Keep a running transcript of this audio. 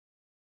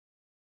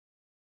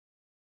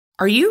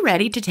Are you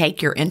ready to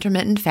take your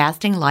intermittent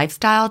fasting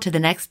lifestyle to the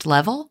next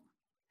level?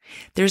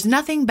 There's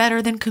nothing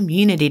better than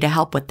community to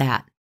help with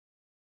that.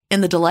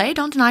 In the Delay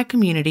Don't Deny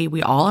community,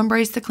 we all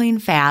embrace the clean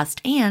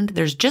fast, and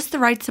there's just the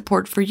right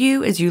support for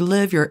you as you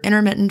live your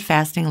intermittent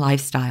fasting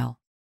lifestyle.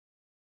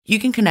 You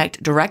can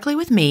connect directly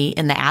with me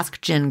in the Ask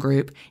Jen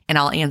group, and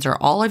I'll answer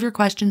all of your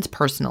questions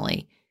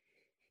personally.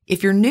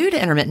 If you're new to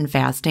intermittent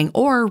fasting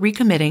or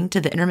recommitting to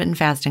the intermittent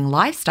fasting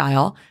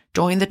lifestyle,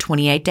 join the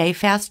 28-day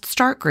Fast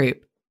Start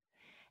group.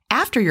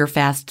 After your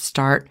fast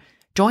start,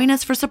 join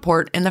us for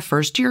support in the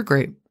first year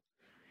group.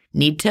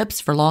 Need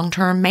tips for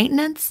long-term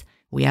maintenance?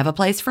 We have a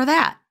place for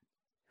that.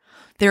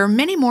 There are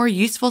many more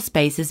useful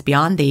spaces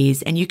beyond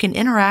these, and you can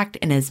interact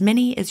in as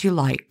many as you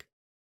like.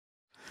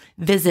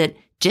 Visit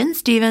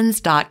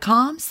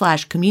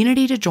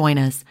jenstevens.com/community to join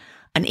us.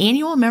 An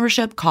annual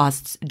membership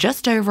costs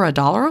just over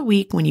 $1 a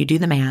week when you do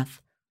the math.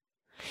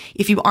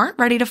 If you aren't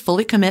ready to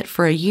fully commit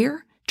for a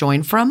year,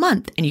 join for a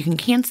month and you can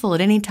cancel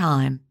at any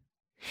time.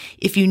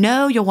 If you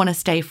know you'll want to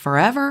stay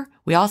forever,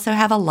 we also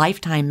have a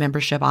lifetime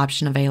membership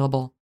option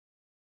available.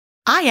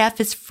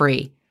 IF is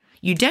free.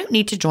 You don't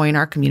need to join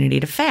our community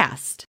to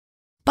fast.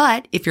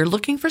 But if you're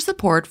looking for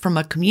support from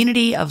a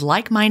community of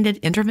like-minded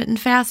intermittent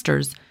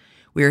fasters,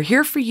 we're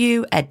here for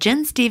you at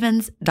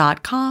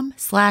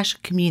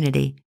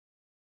jenstevens.com/community.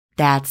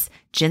 That's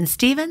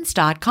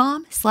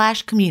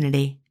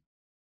jenstevens.com/community.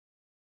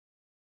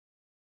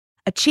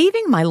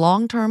 Achieving my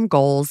long-term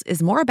goals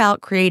is more about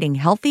creating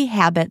healthy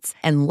habits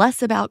and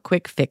less about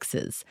quick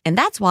fixes. And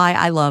that's why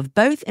I love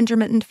both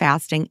intermittent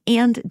fasting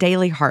and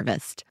Daily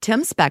Harvest.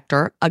 Tim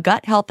Spector, a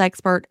gut health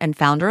expert and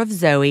founder of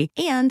Zoe,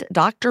 and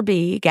Dr.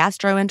 B,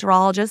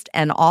 gastroenterologist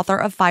and author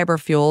of Fiber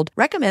Fueled,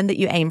 recommend that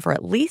you aim for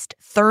at least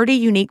 30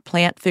 unique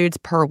plant foods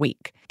per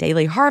week.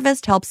 Daily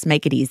Harvest helps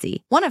make it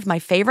easy. One of my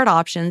favorite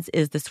options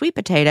is the sweet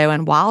potato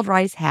and wild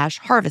rice hash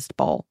harvest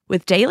bowl.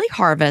 With Daily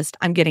Harvest,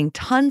 I'm getting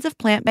tons of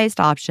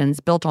plant-based options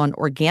built on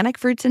organic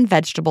fruits and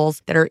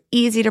vegetables that are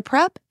easy to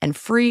prep and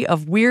free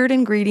of weird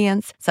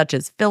ingredients such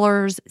as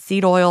fillers,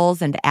 seed oils,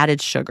 and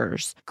added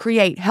sugars.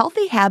 Create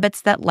healthy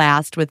habits that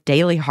last with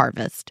Daily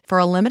Harvest. For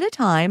a limited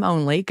time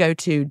only, go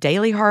to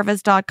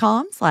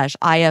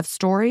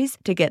dailyharvest.com/ifstories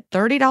to get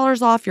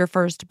 $30 off your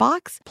first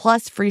box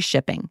plus free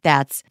shipping.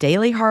 That's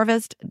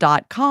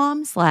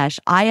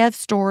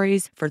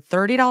dailyharvest.com/ifstories for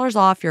 $30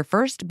 off your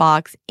first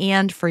box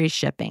and free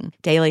shipping.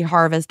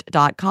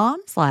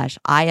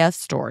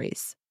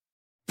 dailyharvest.com/ifstories.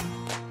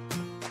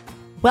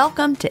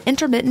 Welcome to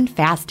Intermittent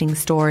Fasting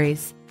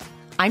Stories.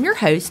 I'm your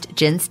host,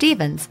 Jen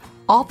Stevens,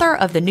 author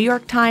of the New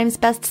York Times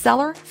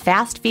bestseller,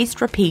 Fast,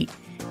 Feast, Repeat,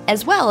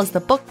 as well as the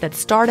book that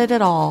started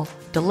it all,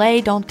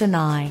 Delay Don't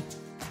Deny.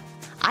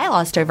 I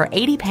lost over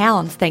 80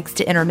 pounds thanks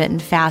to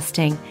intermittent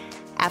fasting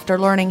after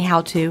learning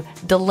how to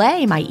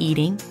delay my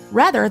eating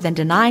rather than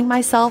denying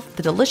myself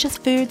the delicious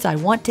foods I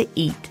want to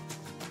eat.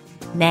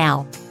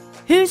 Now,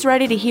 who's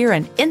ready to hear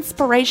an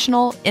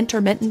inspirational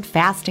intermittent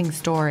fasting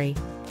story?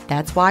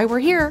 That's why we're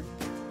here.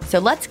 So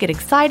let's get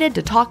excited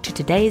to talk to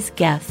today's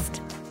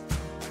guest.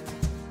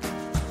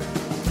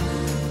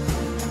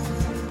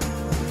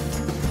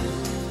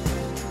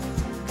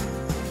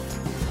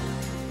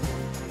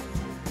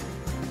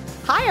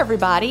 Hi,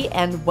 everybody,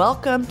 and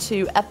welcome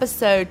to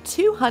episode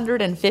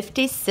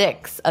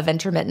 256 of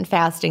Intermittent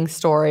Fasting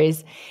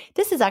Stories.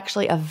 This is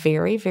actually a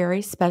very,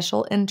 very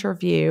special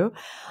interview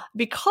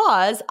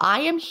because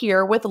I am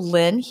here with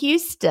Lyn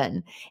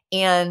Huston.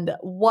 And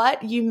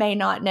what you may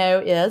not know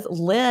is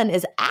Lyn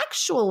is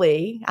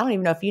actually, I don't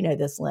even know if you know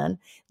this, Lyn.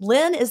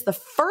 Lyn is the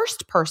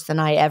first person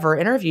I ever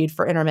interviewed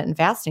for Intermittent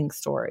Fasting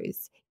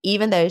Stories,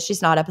 even though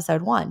she's not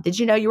episode 1. Did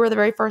you know you were the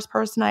very first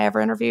person I ever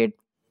interviewed?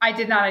 I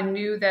did not. I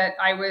knew that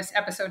I was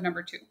episode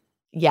number 2.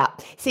 Yeah.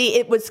 See,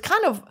 it was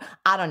kind of,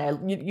 I don't know,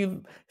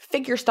 you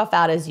figure stuff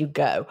out as you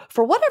go.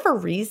 For whatever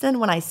reason,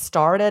 when I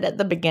started at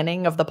the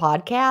beginning of the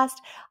podcast,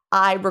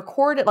 I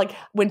recorded, like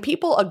when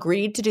people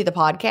agreed to do the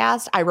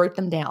podcast, I wrote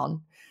them down.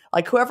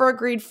 Like whoever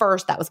agreed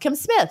first, that was Kim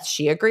Smith.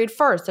 She agreed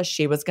first, so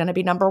she was going to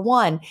be number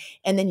 1.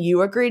 And then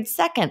you agreed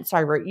second, so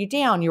I wrote you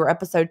down. You were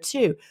episode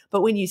 2.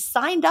 But when you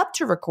signed up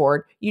to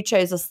record, you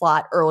chose a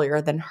slot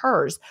earlier than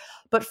hers.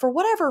 But for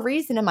whatever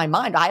reason in my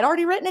mind, I'd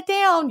already written it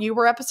down. You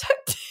were episode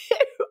 2.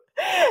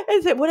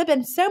 And it would have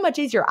been so much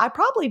easier. I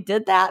probably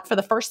did that for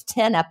the first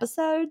 10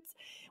 episodes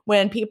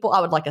when people,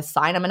 I would like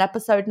assign them an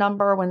episode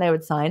number when they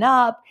would sign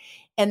up.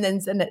 And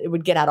then it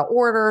would get out of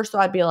order. So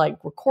I'd be like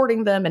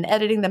recording them and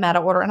editing them out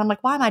of order. And I'm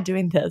like, why am I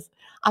doing this?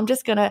 I'm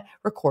just going to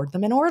record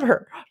them in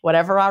order.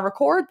 Whatever I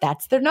record,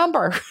 that's their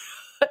number.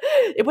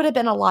 It would have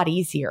been a lot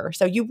easier.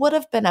 So you would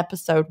have been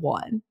episode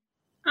 1.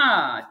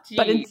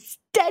 But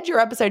instead you're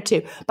episode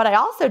 2. But I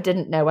also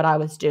didn't know what I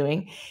was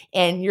doing.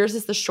 And yours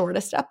is the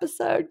shortest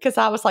episode because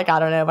I was like, I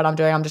don't know what I'm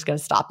doing. I'm just going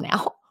to stop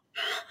now.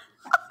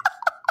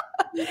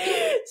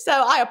 So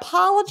I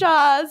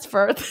apologize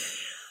for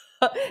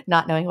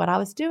not knowing what I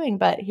was doing,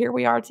 but here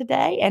we are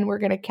today and we're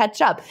going to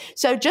catch up.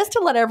 So just to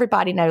let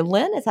everybody know,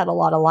 Lyn has had a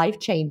lot of life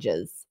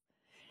changes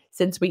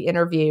since we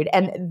interviewed.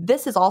 And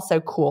this is also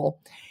cool.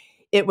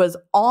 it was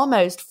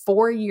almost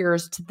 4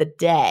 years to the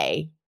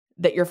day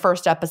that your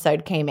first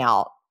episode came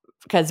out,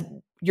 because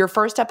your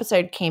first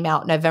episode came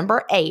out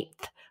November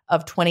 8th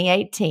of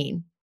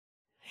 2018.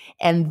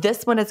 And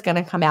this one is going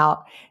to come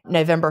out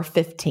November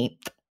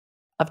 15th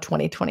of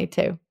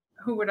 2022.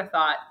 Who would have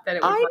thought that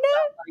it would work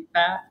out like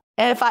that?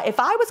 And if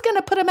I was going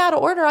to put them out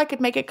of order, I could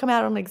make it come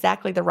out on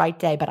exactly the right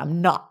day, but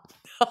I'm not.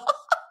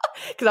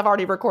 Because I've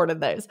already recorded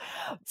those.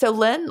 So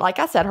Lyn, like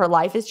I said, her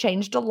life has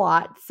changed a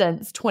lot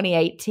since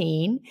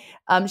 2018.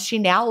 She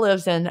now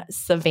lives in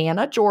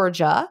Savannah,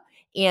 Georgia,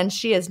 and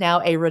she is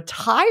now a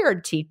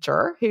retired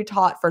teacher who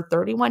taught for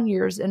 31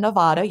 years in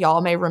Nevada.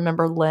 Y'all may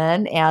remember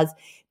Lyn as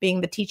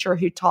being the teacher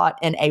who taught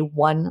in a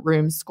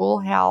one-room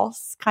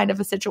schoolhouse kind of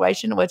a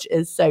situation, which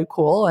is so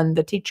cool. And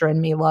the teacher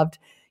in me loved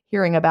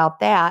hearing about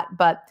that.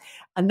 But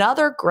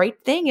another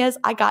great thing is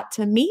I got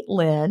to meet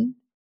Lyn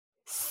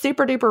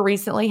super duper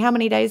recently. How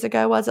many days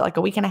ago was it? Like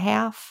a week and a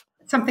half?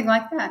 Something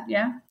like that,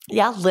 yeah.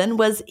 Yeah, Lyn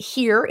was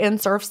here in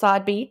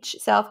Surfside Beach,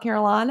 South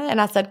Carolina.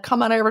 And I said,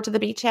 come on over to the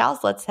beach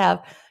house. Let's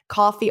have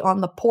coffee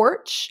on the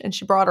porch. And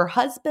she brought her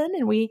husband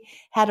and we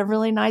had a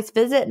really nice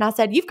visit. And I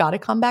said, you've got to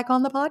come back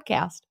on the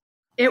podcast.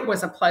 It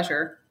was a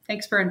pleasure.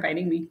 Thanks for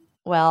inviting me.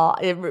 Well,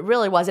 it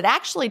really was. It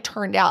actually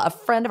turned out a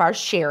friend of ours,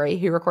 Sherry,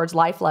 who records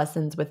life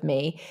lessons with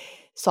me,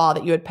 saw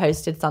that you had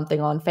posted something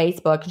on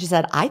Facebook. And she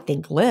said, I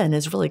think Lyn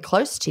is really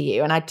close to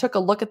you. And I took a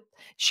look at,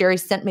 Sherry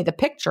sent me the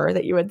picture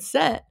that you had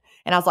sent.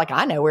 And I was like,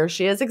 I know where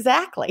she is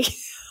exactly.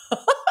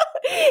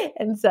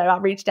 And so I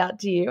reached out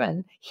to you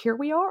and here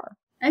we are.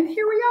 And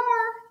here we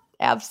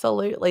are.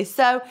 Absolutely.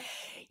 So,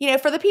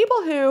 for the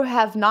people who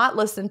have not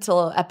listened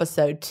to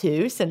episode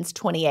 2 since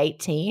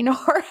 2018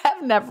 or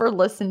have never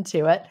listened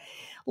to it,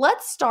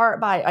 let's start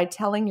by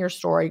telling your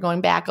story,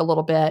 going back a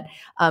little bit.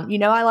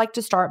 I like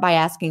to start by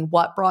asking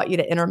what brought you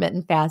to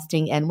intermittent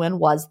fasting and when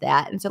was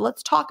that? And so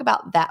let's talk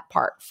about that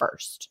part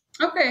first.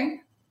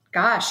 Okay.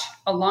 Gosh,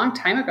 a long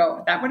time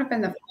ago. That would have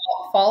been the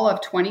fall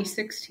of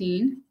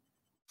 2016.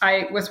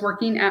 I was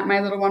working at my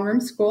little one-room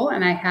school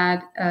and I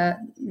had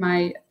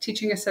my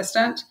teaching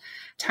assistant,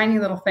 tiny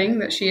little thing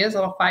that she is, a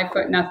little 5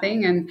 foot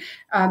nothing, and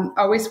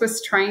always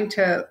was trying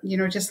to,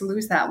 just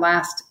lose that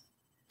last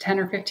 10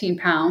 or 15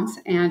 pounds.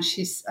 And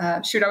she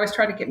would always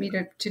try to get me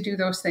to do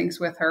those things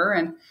with her.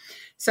 And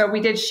so we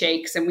did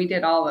shakes and we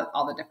did all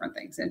the different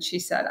things. And she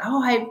said,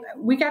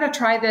 we got to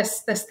try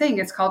this thing.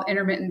 It's called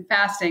intermittent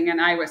fasting. And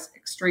I was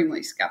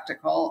extremely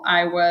skeptical.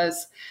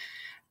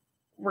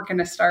 We're going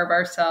to starve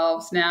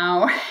ourselves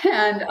now.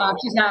 And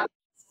she's not,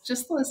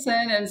 just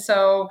listen. And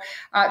so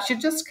she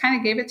just kind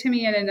of gave it to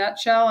me in a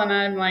nutshell. And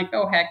I'm like,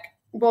 oh, heck,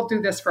 we'll do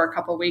this for a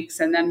couple of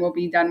weeks and then we'll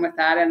be done with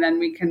that. And then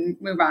we can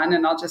move on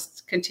and I'll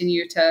just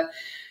continue to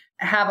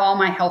have all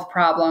my health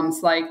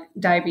problems like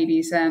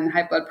diabetes and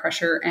high blood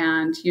pressure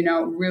and,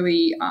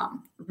 really,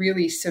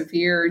 really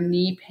severe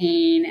knee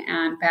pain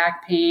and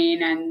back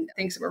pain and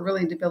things that were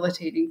really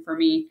debilitating for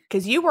me.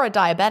 Because you were a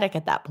diabetic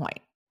at that point.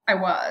 I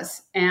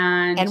was.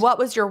 And what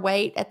was your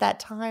weight at that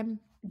time?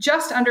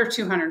 Just under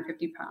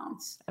 250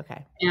 pounds.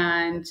 Okay.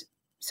 And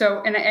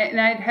so, and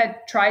I had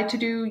tried to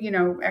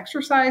do,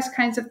 exercise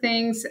kinds of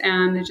things,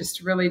 and I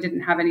just really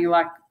didn't have any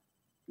luck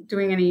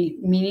doing any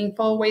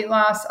meaningful weight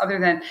loss other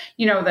than,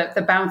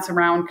 the bounce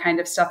around kind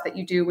of stuff that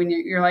you do when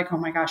you're like, oh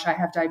my gosh, I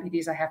have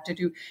diabetes. I have to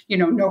do,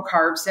 no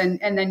carbs.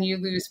 And then you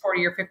lose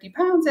 40 or 50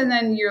 pounds. And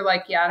then you're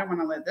like, yeah, I don't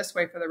want to live this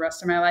way for the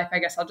rest of my life. I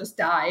guess I'll just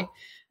die.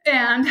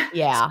 And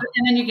yeah.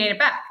 And then you gain it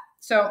back.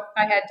 So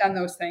I had done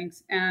those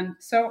things. And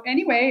so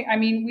anyway,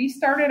 we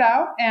started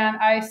out and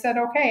I said,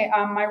 okay,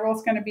 my rule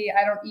is going to be,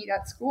 I don't eat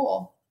at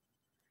school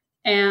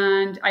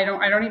and I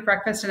don't eat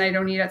breakfast and I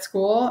don't eat at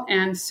school.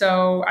 And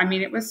so,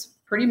 it was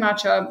pretty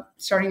much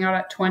starting out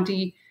at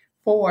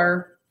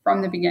 24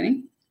 from the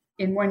beginning.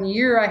 In 1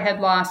 year, I had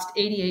lost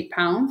 88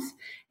 pounds.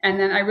 And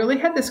then I really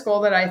had this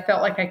goal that I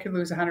felt like I could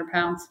lose 100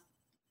 pounds.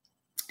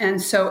 And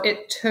so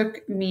it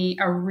took me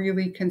a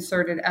really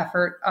concerted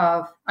effort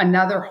of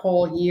another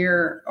whole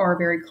year or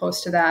very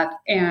close to that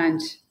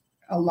and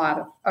a lot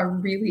of a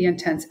really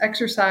intense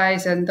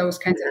exercise and those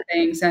kinds of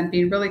things and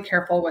being really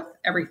careful with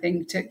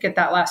everything to get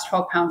that last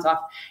 12 pounds off.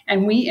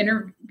 And we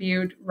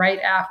interviewed right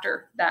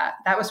after that.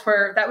 That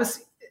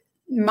was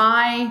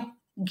my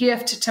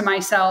gift to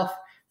myself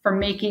for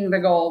making the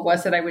goal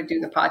was that I would do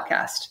the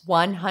podcast.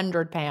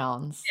 100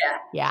 pounds. Yeah.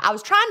 Yeah. I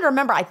was trying to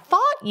remember. I thought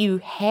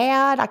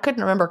I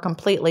couldn't remember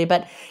completely,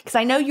 but because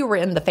I know you were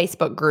in the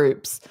Facebook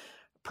groups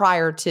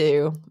prior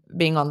to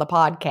being on the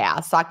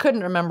podcast. So I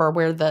couldn't remember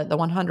where the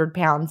 100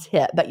 pounds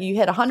hit, but you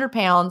hit 100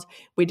 pounds.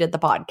 We did the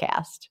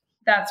podcast.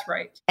 That's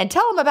right. And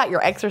tell them about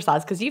your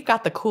exercise because you've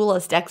got the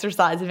coolest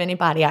exercise of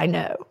anybody I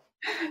know.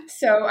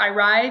 So I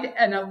ride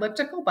an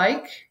elliptical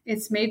bike.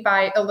 It's made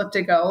by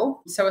Elliptigo.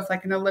 So it's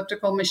like an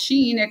elliptical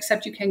machine,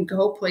 except you can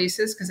go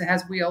places because it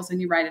has wheels and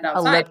you ride it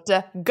outside.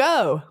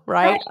 Elliptigo,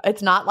 right?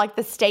 It's not like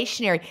the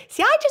stationary.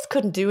 See, I just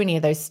couldn't do any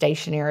of those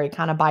stationary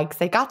kind of bikes.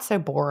 They got so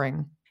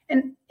boring.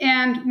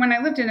 And when I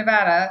lived in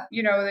Nevada,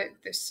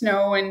 the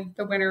snow in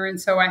the winter. And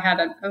so I had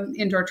an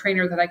indoor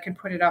trainer that I could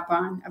put it up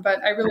on,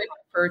 but I really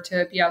prefer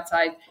to be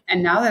outside.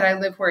 And now that I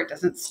live where it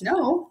doesn't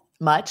snow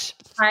much,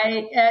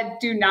 I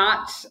do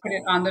not put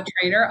it on the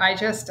trainer. I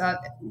just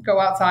go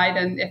outside,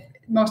 and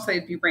mostly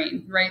it'd be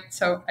rain, right?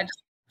 So I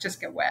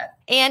just get wet.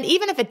 And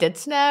even if it did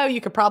snow,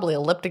 you could probably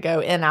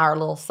elliptigo in our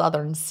little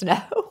southern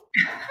snow.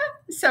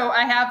 So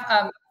I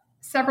have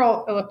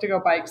several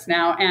elliptigo bikes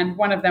now, and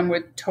one of them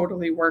would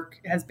totally work.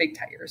 It has big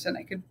tires, and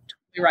I could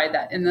totally ride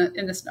that in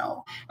the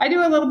snow. I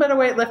do a little bit of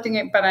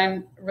weightlifting, but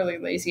I'm really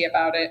lazy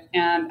about it,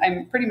 and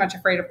I'm pretty much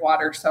afraid of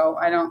water. So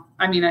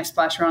I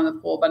splash around the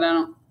pool, but I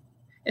don't.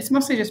 It's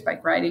mostly just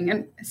bike riding,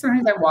 and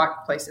sometimes I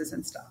walk places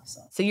and stuff.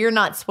 So you're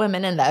not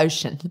swimming in the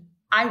ocean.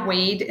 I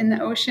wade in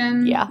the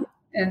ocean. Yeah.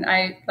 And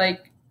I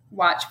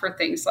watch for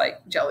things like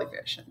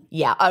jellyfish.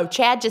 Yeah. Oh,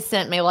 Chad just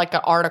sent me an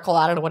article.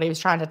 I don't know what he was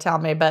trying to tell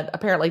me, but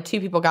apparently 2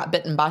 people got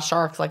bitten by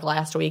sharks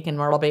last week in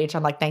Myrtle Beach.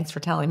 I'm like, thanks for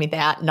telling me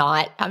that.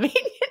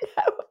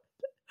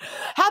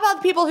 How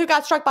about the people who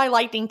got struck by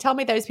lightning? Tell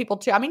me those people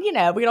too.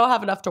 We don't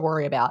have enough to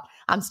worry about.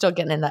 I'm still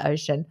getting in the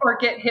ocean. Or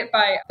get hit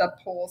by the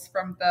poles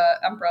from the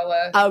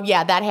umbrella. Oh,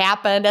 yeah. That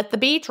happened at the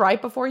beach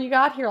right before you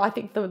got here. I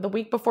think the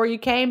week before you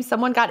came,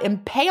 someone got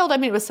impaled.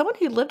 It was someone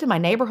who lived in my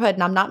neighborhood,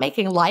 and I'm not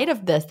making light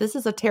of this. This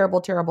is a terrible,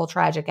 terrible,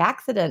 tragic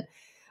accident.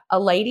 A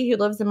lady who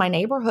lives in my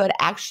neighborhood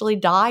actually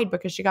died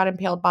because she got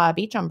impaled by a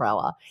beach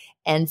umbrella.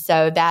 And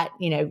so that,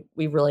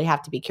 we really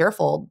have to be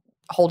careful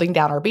holding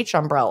down our beach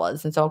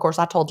umbrellas. And so, of course,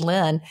 I told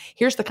Lynn,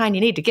 here's the kind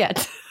you need to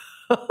get.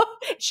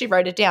 She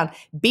wrote it down.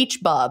 Beach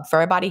Bub, for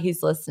everybody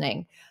who's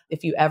listening.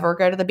 If you ever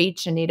go to the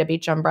beach and need a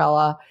beach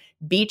umbrella,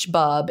 Beach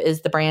Bub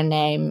is the brand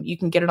name. You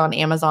can get it on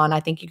Amazon.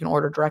 I think you can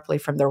order directly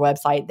from their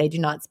website. They do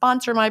not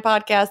sponsor my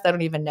podcast. They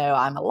don't even know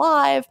I'm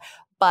alive,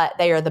 but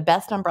they are the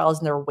best umbrellas,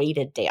 and they're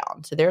weighted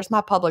down. So there's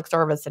my public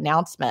service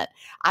announcement.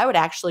 I would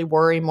actually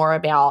worry more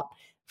about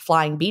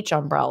flying beach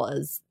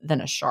umbrellas than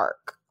a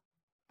shark,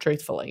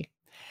 truthfully.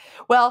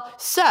 Well,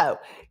 so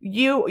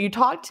you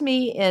talked to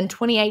me in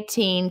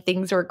 2018.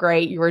 Things are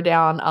great. You were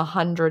down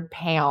 100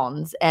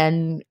 pounds.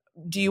 And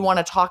do you want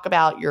to talk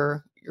about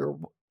your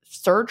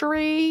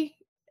surgery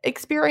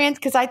experience?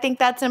 Because I think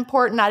that's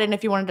important. I didn't know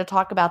if you wanted to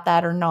talk about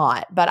that or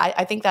not, but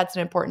I think that's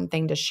an important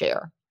thing to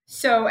share.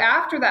 So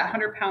after that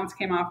 100 pounds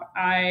came off,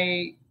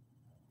 I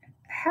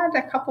had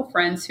a couple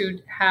friends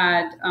who'd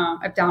had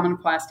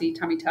abdominoplasty,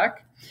 tummy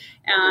tuck.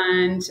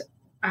 And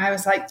I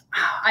was like,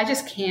 I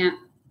just can't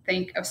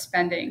think of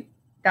spending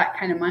that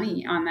kind of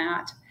money on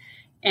that.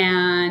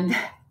 And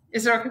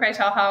is it okay if I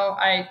tell how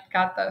I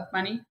got the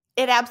money?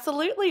 It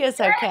absolutely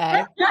is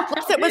okay.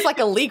 Unless it was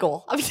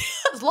illegal.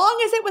 As long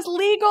as it was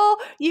legal,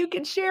 you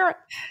can share it.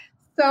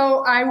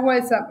 So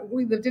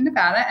we lived in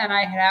Nevada, and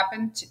I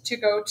happened to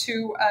go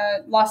to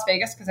Las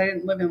Vegas because I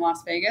didn't live in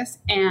Las Vegas.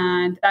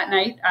 And that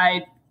night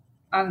I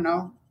don't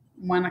know,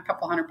 won a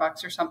couple $100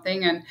 or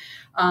something. And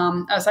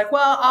I was like,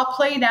 well, I'll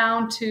play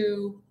down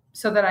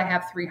so that I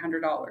have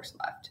 $300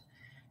 left.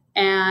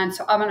 And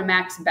so I'm going to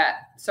max bet.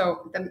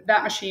 So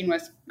that machine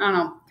was, I don't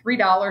know,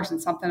 $3 and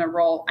something a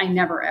roll. I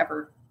never,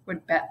 ever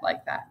would bet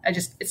like that.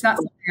 It's not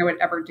something I would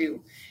ever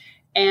do.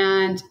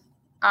 And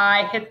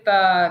I hit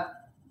the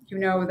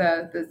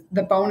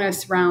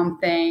bonus round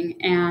thing.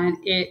 And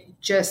it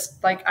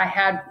just I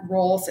had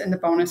rolls in the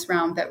bonus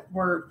round that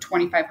were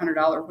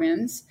 $2,500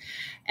 wins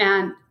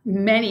and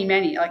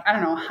many,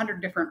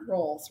 100 different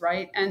rolls.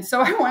 Right. And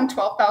so I won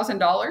 $12,000.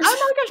 Oh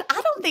my gosh.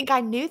 I don't think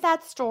I knew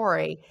that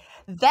story.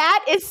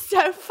 That is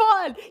so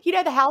fun.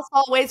 The house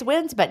always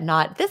wins, but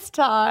not this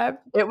time.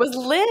 It was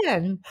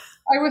Lynn.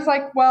 I was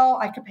like, well,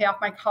 I could pay off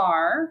my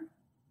car.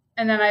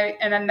 And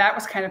then that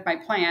was kind of my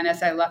plan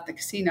as I left the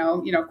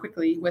casino,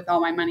 quickly with all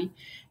my money.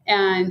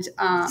 And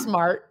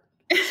smart.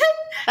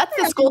 That's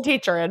the school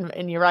teacher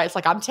in you, right? It's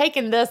like, I'm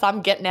taking this,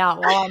 I'm getting out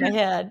while I'm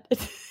ahead.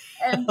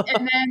 and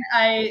then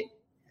I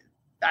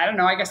don't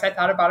know, I guess I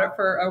thought about it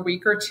for a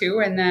week or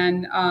two. And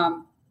then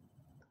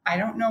I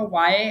don't know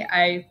why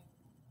I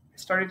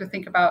started to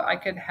think about I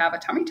could have a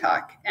tummy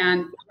tuck,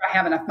 and I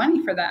have enough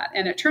money for that.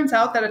 And it turns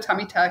out that a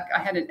tummy tuck, I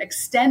had an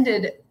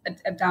extended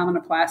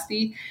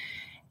abdominoplasty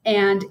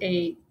and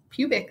a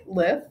pubic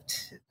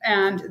lift,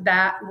 and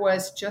that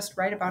was just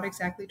right about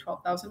exactly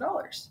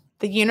 $12,000.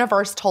 The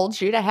universe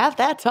told you to have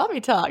that tummy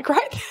tuck,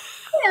 right?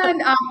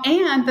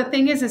 And the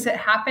thing is it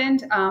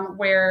happened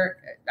where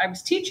I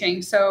was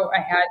teaching, so I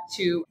had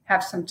to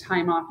have some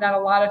time off, not a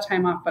lot of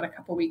time off, but a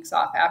couple weeks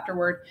off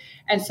afterward.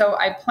 And so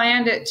I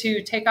planned it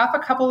to take off a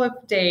couple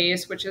of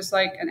days, which is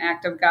like an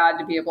act of God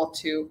to be able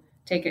to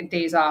take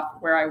days off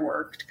where I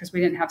worked because we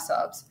didn't have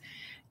subs.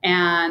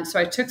 And so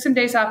I took some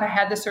days off. I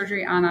had the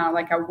surgery on a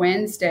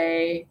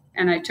Wednesday,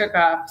 and I took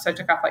off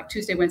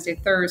Tuesday, Wednesday,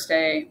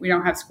 Thursday. We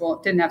didn't have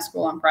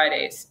school on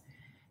Fridays.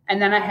 And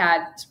then I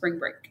had spring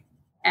break.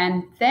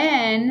 And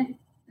then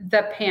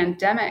the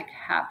pandemic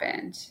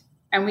happened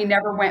and we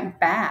never went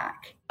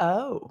back.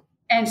 Oh.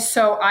 And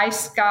so I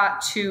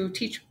got to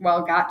teach from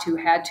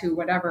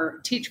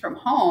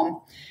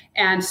home.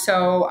 And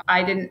so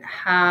I didn't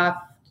have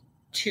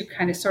to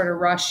kind of sort of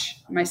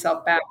rush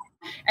myself back.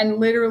 And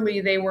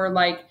literally they were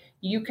like,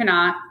 you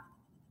cannot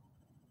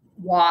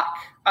walk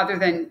other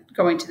than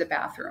going to the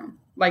bathroom.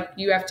 Like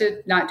you have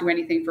to not do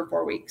anything for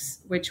 4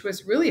 weeks, which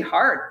was really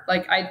hard.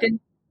 Like I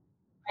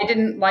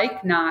didn't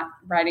like not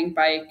riding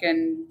bike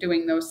and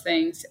doing those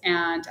things.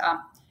 And,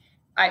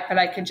 but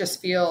I could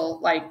just feel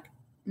like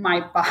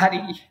my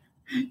body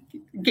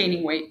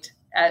gaining weight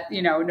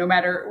no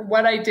matter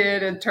what I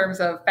did in terms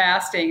of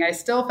fasting. I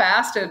still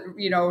fasted,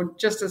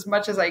 just as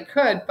much as I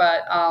could.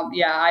 But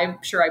I'm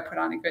sure I put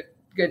on a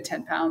good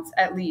 10 pounds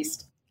at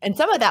least. And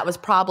some of that was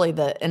probably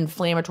the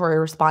inflammatory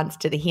response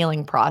to the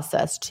healing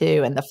process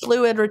too, and the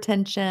fluid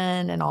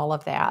retention and all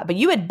of that. But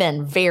you had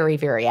been very,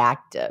 very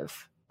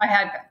active. I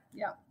had been,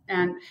 yeah.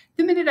 And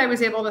the minute I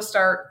was able to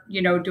start,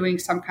 doing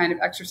some kind of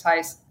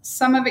exercise,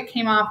 some of it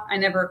came off. I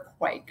never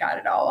quite got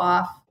it all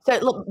off. So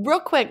look, real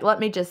quick, let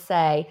me just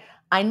say,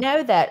 I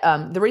know that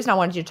the reason I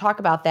wanted you to talk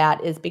about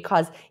that is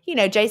because,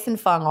 Jason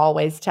Fung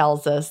always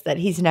tells us that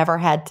he's never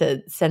had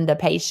to send a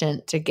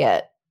patient to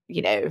get,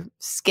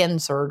 skin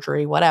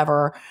surgery,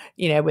 whatever,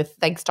 with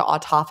thanks to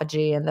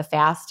autophagy and the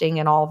fasting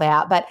and all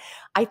that. But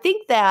I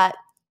think that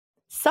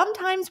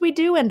sometimes we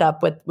do end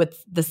up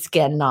with the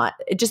skin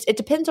it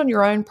depends on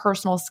your own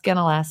personal skin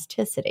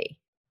elasticity.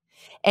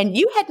 And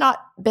you had not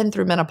been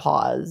through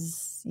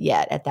menopause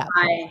yet at that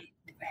point.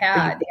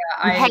 I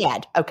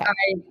had. Okay.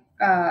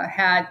 I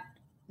had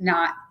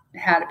not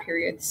had a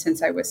period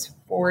since I was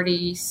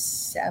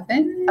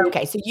 47.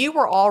 Okay. So you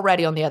were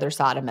already on the other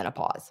side of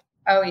menopause.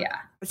 Oh, yeah.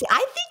 See, I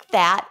think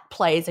that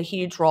plays a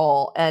huge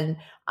role. And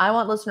I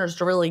want listeners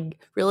to really,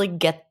 really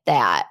get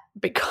that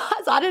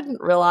because I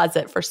didn't realize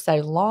it for so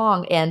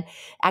long. And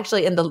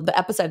actually in the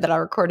episode that I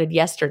recorded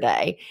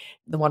yesterday,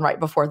 the one right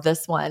before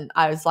this one,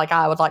 I was like,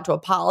 I would like to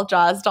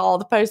apologize to all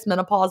the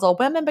postmenopausal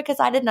women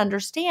because I didn't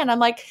understand. I'm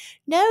like,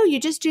 no,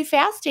 you just do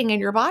fasting and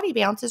your body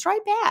bounces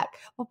right back.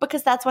 Well,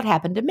 because that's what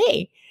happened to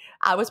me.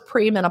 I was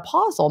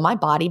premenopausal. My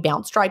body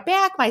bounced right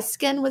back. My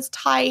skin was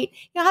tight.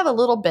 I have a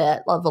little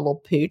bit of a little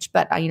pooch,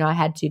 but I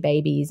had 2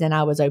 babies and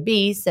I was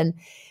obese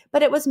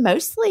but it was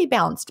mostly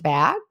bounced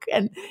back.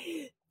 And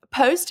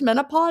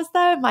post-menopause,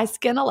 though, my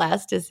skin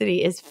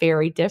elasticity is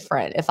very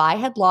different. If I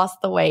had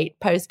lost the weight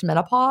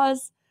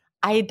post-menopause,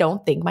 I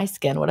don't think my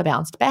skin would have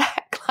bounced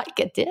back like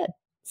it did.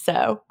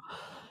 So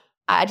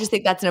I just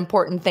think that's an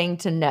important thing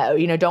to know.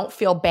 Don't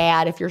feel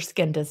bad if your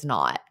skin does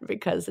not,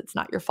 because it's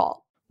not your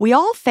fault. We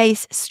all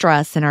face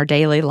stress in our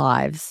daily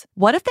lives.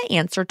 What if the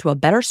answer to a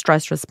better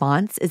stress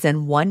response is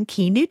in one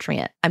key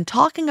nutrient? I'm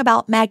talking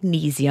about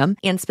magnesium,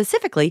 and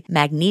specifically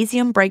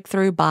Magnesium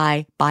Breakthrough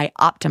by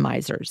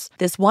Bioptimizers.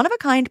 This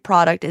one-of-a-kind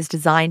product is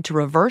designed to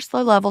reverse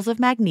low levels of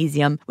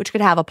magnesium, which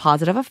could have a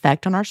positive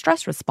effect on our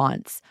stress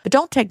response. But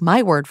don't take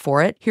my word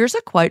for it. Here's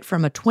a quote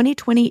from a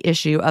 2020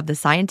 issue of the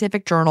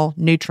scientific journal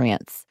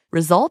Nutrients.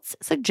 Results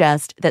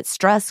suggest that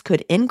stress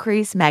could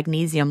increase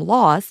magnesium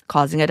loss,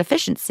 causing a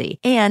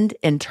deficiency. And,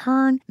 in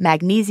turn,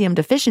 magnesium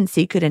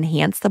deficiency could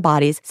enhance the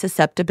body's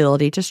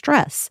susceptibility to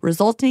stress,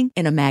 resulting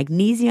in a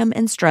magnesium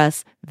and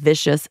stress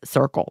vicious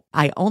circle.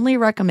 I only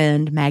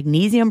recommend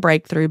Magnesium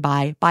Breakthrough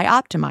by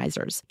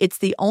Bioptimizers. It's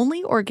the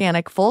only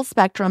organic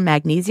full-spectrum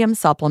magnesium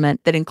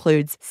supplement that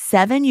includes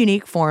 7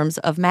 unique forms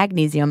of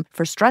magnesium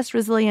for stress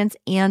resilience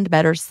and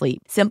better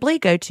sleep. Simply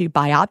go to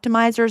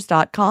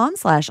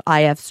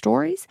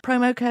bioptimizers.com/ifstories,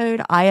 promo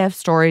code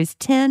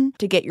IFStories10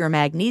 to get your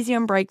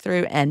Magnesium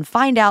Breakthrough and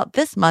find out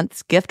this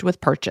month's gift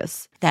with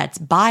purchase. That's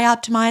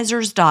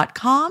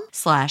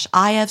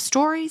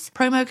bioptimizers.com/IFstories,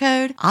 promo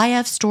code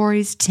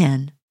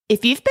IFStories10.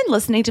 If you've been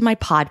listening to my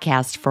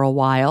podcast for a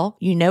while,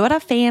 you know what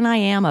a fan I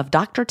am of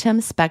Dr. Tim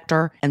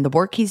Spector and the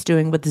work he's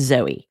doing with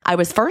Zoe. I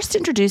was first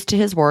introduced to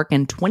his work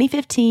in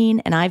 2015,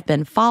 and I've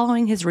been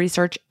following his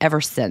research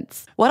ever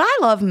since. What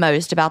I love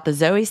most about the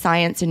Zoe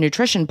Science and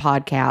Nutrition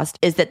podcast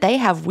is that they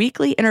have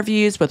weekly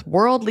interviews with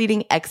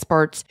world-leading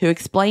experts who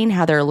explain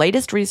how their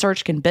latest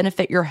research can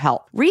benefit your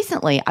health.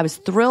 Recently, I was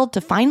thrilled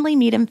to finally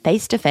meet him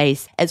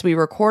face-to-face as we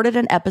recorded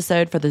an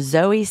episode for the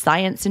Zoe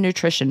Science and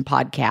Nutrition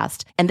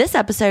podcast, and this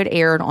episode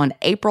aired on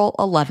April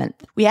 11th.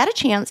 We had a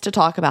chance to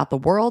talk about the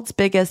world's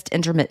biggest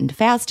intermittent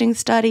fasting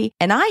study,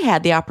 and I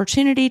had the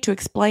opportunity to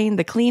explain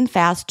the clean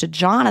fast to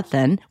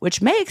Jonathan,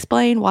 which may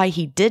explain why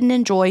he didn't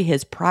enjoy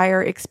his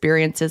prior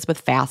experiences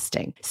with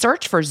fasting.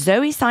 Search for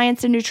Zoe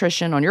Science and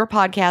Nutrition on your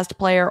podcast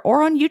player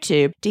or on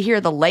YouTube to hear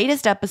the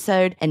latest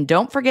episode, and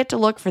don't forget to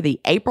look for the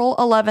April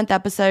 11th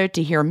episode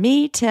to hear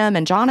me, Tim,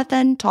 and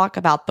Jonathan talk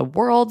about the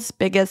world's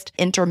biggest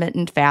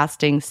intermittent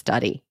fasting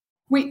study.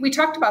 We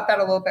talked about that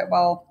a little bit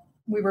while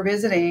we were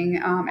visiting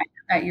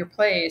at your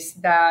place,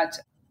 that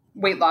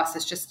weight loss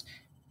is just,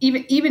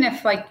 even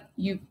if like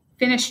you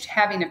finished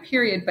having a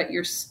period, but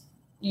you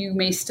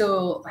may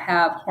still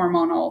have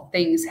hormonal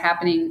things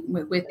happening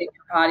within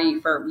your body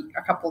for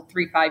a couple,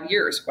 3-5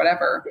 years,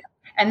 whatever.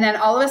 And then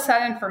all of a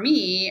sudden for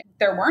me,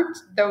 there weren't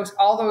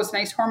all those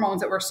nice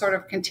hormones that were sort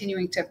of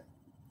continuing to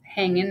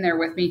hang in there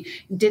with me,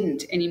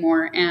 didn't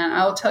anymore. And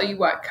I'll tell you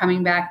what,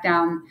 coming back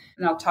down,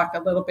 and I'll talk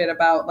a little bit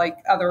about like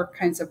other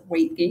kinds of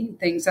weight gain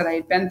things that I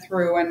had been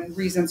through and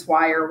reasons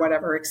why or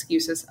whatever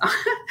excuses.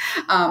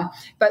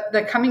 But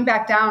the coming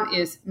back down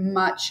is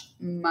much,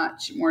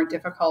 much more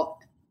difficult.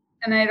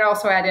 And I'd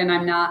also add in,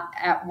 I'm not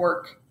at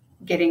work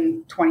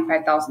getting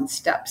 25,000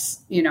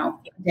 steps, a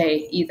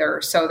day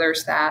either. So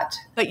there's that.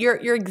 But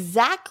you're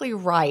exactly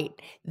right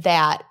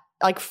that,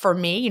 like, for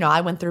me, I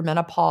went through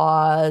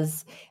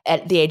menopause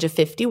at the age of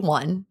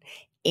 51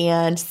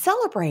 and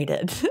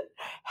celebrated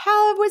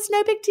how it was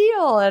no big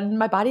deal and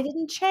my body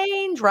didn't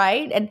change,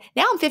 right? And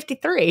now I'm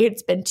 53.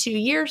 It's been 2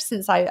 years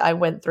since I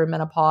went through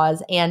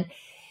menopause, and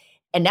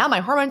now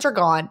my hormones are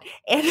gone.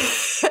 And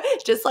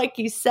just like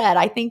you said,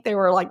 I think there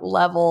were like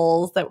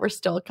levels that were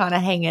still kind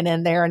of hanging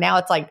in there. And now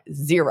it's like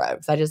 0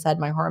 because I just had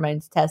my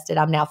hormones tested.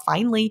 I'm now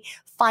finally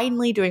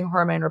doing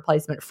hormone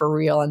replacement for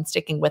real and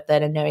sticking with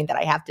it and knowing that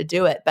I have to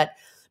do it. But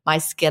my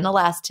skin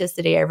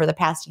elasticity over the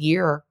past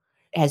year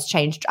has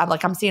changed.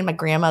 I'm seeing my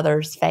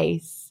grandmother's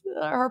face,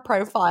 her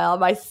profile,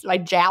 my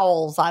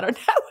jowls. I don't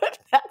know if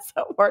that's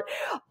a word,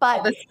 but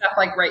all this stuff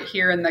like right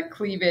here in the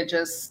cleavage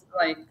is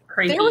like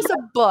crazy. There was a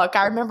book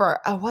I remember.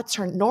 What's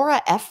her?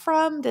 Nora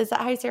Ephraim. Is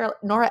that how you say her?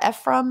 Nora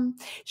Ephraim.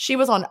 She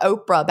was on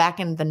Oprah back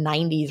in the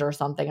 90s or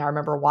something. I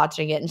remember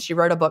watching it, and she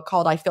wrote a book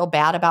called "I Feel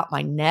Bad About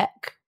My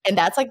Neck." And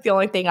that's like the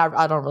only thing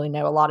I don't really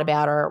know a lot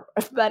about her,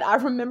 but I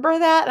remember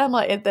that. And I'm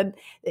like, and then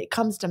it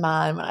comes to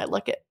mind when I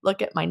look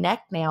at my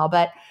neck now.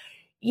 But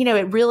we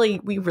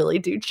really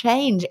do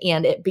change,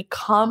 and it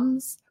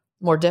becomes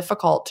more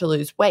difficult to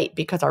lose weight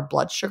because our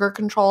blood sugar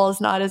control is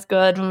not as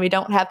good when we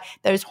don't have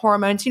those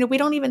hormones. We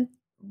don't even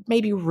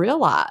maybe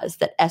realize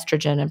that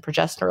estrogen and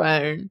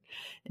progesterone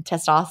and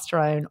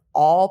testosterone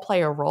all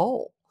play a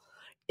role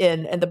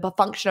in the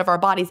function of our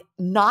bodies,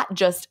 not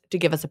just to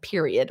give us a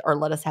period or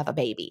let us have a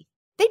baby.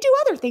 They do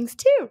other things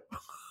too.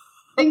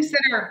 Things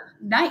that are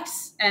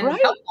nice and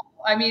helpful.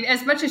 I mean,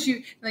 as much as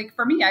you, like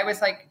for me, I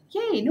was like,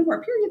 yay, no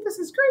more period. This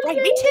is great.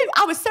 Right, me too.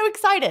 I was so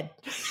excited.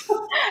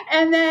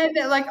 And then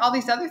like all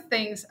these other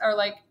things are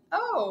like,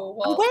 oh,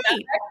 well, I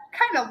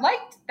kind of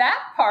liked that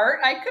part.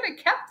 I could have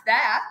kept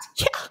that.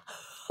 Yeah.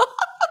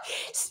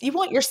 You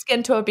want your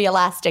skin to be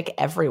elastic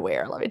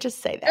everywhere. Let me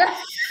just say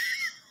that.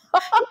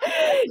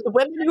 The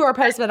women who are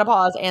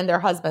postmenopause and their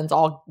husbands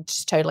all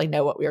just totally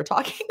know what we were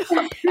talking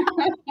about.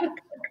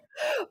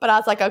 But I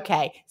was like,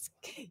 okay,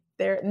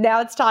 now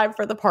it's time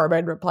for the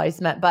hormone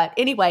replacement. But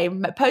anyway,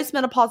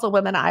 postmenopausal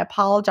women, I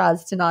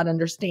apologize to not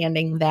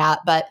understanding that.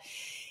 But,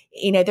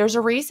 there's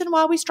a reason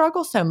why we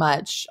struggle so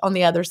much on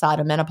the other side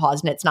of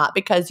menopause. And it's not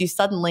because you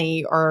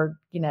suddenly are,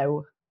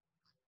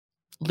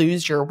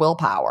 lose your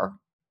willpower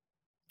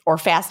or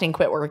fasting,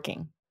 quit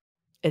working.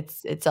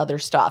 It's other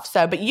stuff.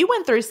 So, but you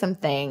went through some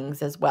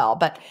things as well.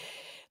 But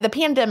the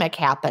pandemic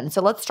happened.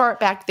 So let's start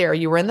back there.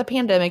 You were in the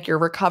pandemic. You're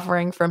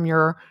recovering from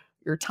your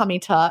tummy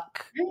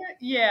tuck.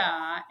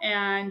 Yeah.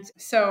 And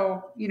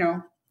so,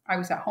 I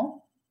was at home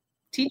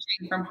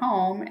teaching from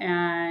home,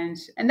 and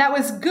that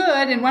was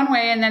good in one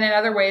way. And then in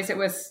other ways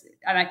and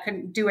I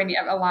couldn't do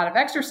a lot of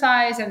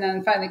exercise, and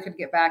then finally could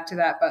get back to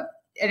that. But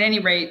at any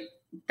rate,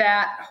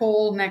 that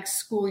whole next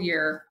school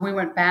year, we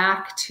went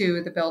back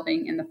to the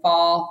building in the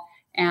fall,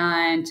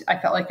 and I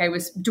felt like I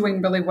was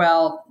doing really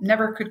well.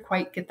 Never could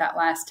quite get that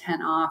last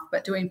 10 off,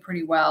 but doing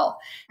pretty well.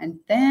 And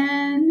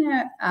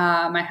then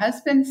my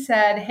husband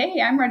said,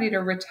 hey, I'm ready to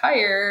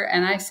retire.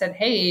 And I said,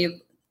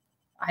 hey,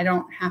 I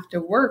don't have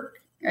to work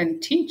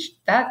and teach.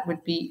 That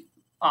would be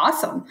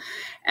awesome.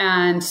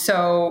 And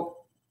so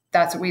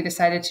that's what we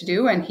decided to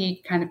do. And he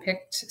kind of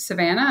picked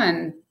Savannah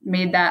and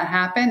made that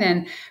happen.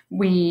 And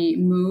we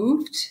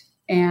moved,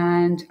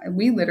 and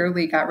we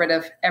literally got rid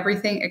of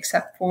everything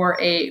except for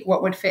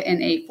what would fit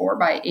in a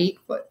 4x8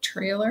 foot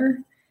trailer.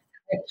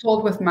 I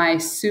pulled with my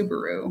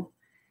Subaru.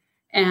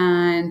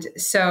 And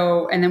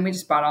then we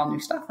just bought all new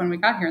stuff when we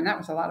got here, and that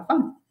was a lot of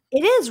fun.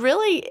 It is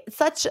really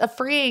such a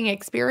freeing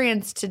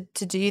experience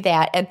to do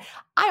that. And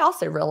I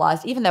also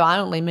realized, even though I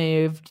only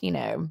moved,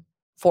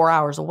 4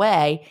 hours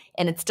away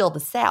and it's still the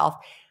South,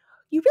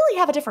 you really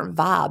have a different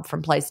vibe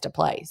from place to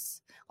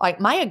place. Like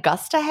my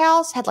Augusta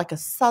house had like a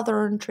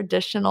Southern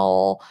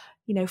traditional,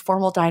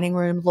 formal dining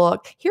room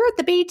look. Here at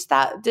the beach,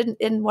 that didn't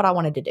in what I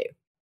wanted to do.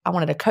 I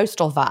wanted a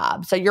coastal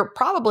vibe. So you're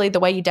probably,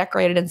 the way you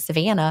decorated in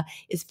Savannah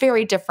is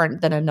very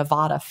different than a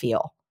Nevada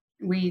feel.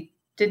 We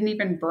didn't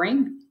even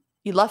bring.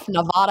 You left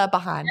Nevada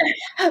behind.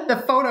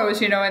 The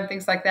photos, and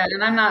things like that.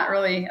 And I'm not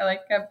really like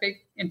a big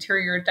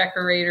interior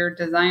decorator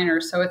designer.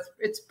 So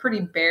it's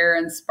pretty bare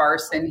and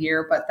sparse in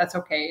here, but that's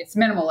okay. It's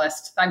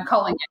minimalist. I'm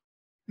calling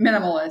it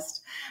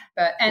minimalist.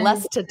 And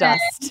less to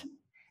dust.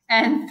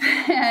 And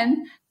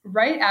then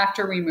right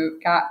after we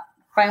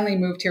finally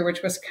moved here,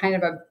 which was kind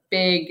of a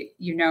big,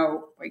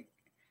 like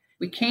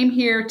we came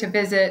here to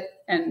visit,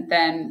 and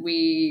then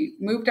we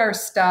moved our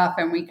stuff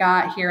and we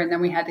got here, and then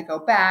we had to go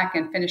back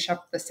and finish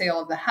up the sale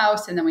of the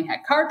house. And then we had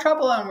car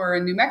trouble, and we're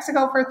in New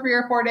Mexico for 3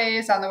 or 4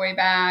 days on the way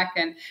back.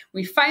 And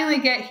we finally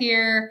get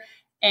here,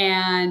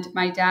 And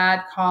my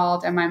dad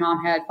called, and my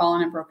mom had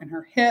fallen and broken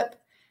her hip,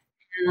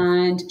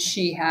 and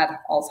she had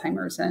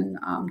Alzheimer's and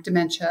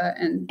dementia.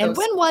 And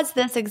when was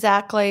this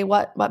exactly?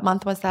 What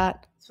month was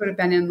that? This would have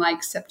been in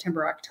like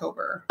September,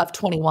 October. Of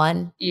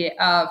 21? Yeah,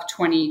 of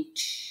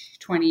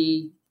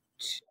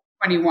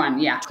 2021.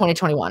 Yeah.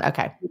 2021.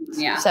 Okay.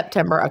 Yeah.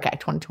 September. Okay.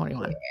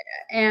 2021.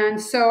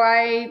 And so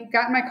I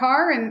got in my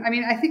car, and I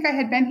mean, I think I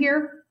had been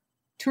here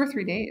 2 or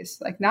 3 days,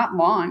 like not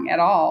long at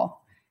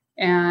all,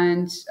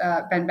 and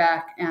been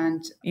back.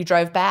 And you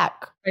drove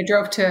back? I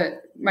drove to,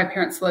 my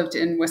parents lived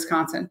in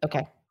Wisconsin.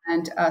 Okay.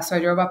 And so I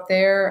drove up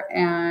there,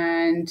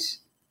 and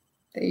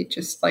they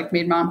just like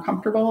made mom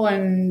comfortable,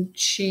 and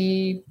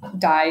she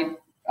died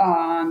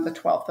on the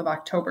 12th of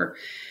October.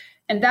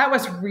 And that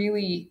was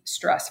really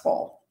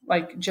stressful.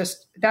 Like,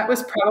 just, that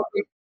was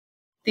probably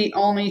the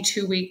only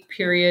 2-week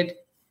period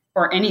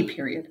or any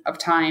period of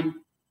time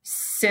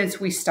since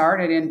we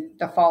started in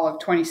the fall of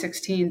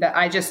 2016 that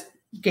I just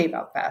gave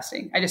up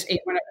fasting. I just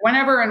ate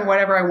whenever and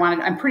whatever I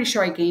wanted. I'm pretty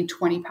sure I gained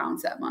 20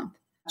 pounds that month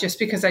just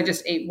because I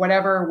just ate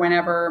whatever,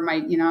 whenever.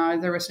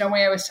 There was no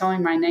way I was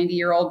telling my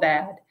 90-year-old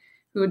dad,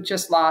 who had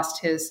just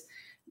lost his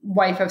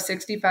wife of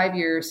 65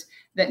 years,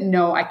 that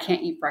no, I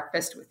can't eat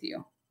breakfast with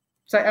you.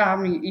 So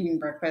I'm eating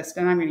breakfast,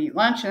 and I'm going to eat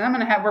lunch,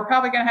 and we're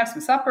probably going to have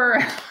some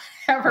supper,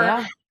 whatever.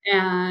 Yeah.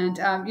 And,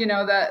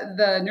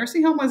 the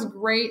nursing home was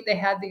great. They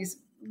had these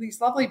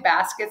lovely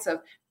baskets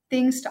of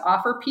things to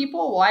offer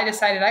people. Well, I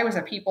decided I was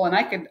a people and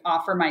I could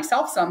offer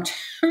myself some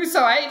too.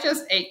 So I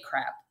just ate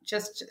crap,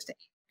 just ate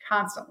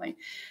constantly.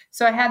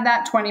 So I had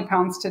that 20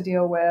 pounds to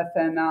deal with,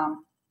 and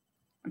I'm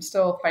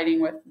still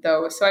fighting with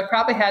those. So I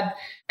probably had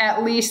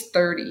at least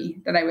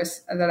 30 that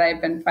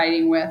I've been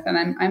fighting with.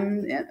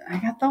 And I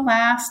got the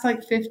last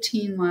like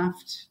 15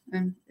 left,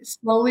 and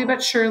slowly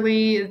but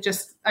surely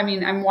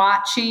I'm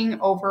watching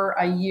over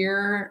a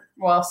year,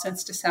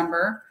 since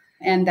December.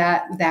 And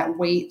that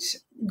weight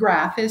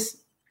graph it's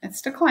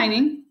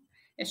declining.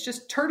 It's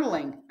just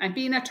turtling. I'm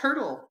being a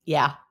turtle.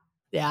 Yeah.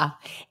 Yeah.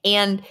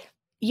 And,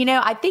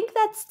 I think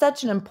that's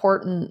such an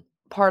important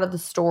part of the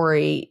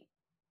story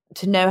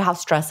to know how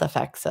stress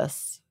affects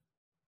us.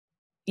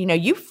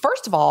 You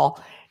first of all,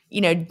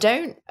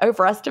 don't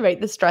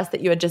overestimate the stress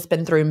that you had just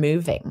been through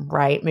moving,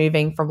 right?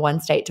 Moving from one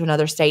state to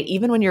another state,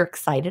 even when you're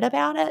excited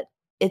about it,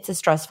 it's a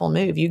stressful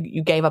move.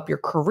 You gave up your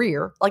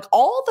career, like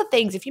all the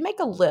things. If you make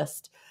a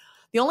list,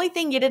 the only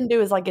thing you didn't do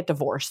is like get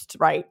divorced,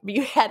 right? But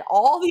you had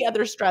all the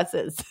other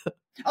stresses.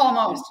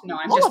 Almost. No,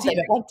 I'm all just of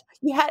them.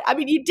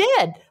 You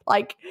did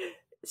like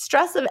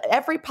stress of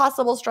every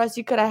possible stress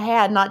you could have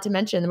had, not to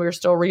mention we were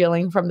still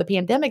reeling from the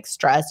pandemic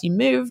stress. You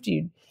moved,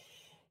 you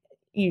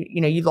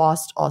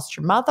lost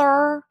your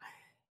mother,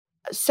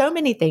 so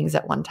many things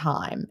at one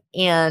time,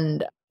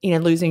 and,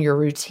 losing your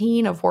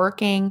routine of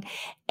working.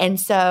 And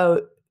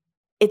so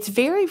it's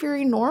very,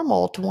 very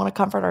normal to want to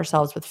comfort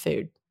ourselves with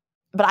food.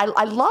 But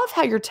I love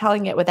how you're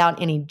telling it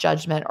without any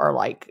judgment or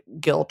like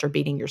guilt or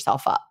beating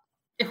yourself up.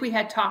 If we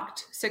had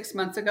talked 6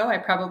 months ago, I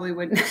probably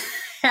wouldn't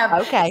have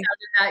sounded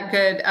that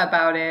good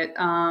about it.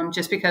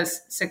 Just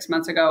because 6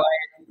 months ago,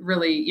 I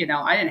really,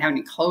 I didn't have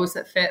any clothes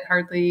that fit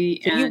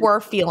hardly. So you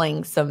were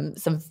feeling some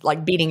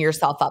like beating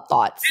yourself up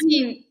thoughts. I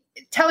mean,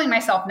 telling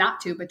myself not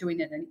to, but doing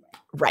it anyway.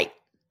 Right.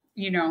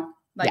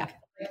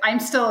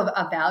 I'm still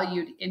a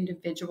valued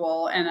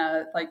individual, and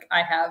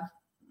I have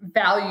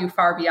value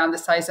far beyond the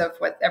size of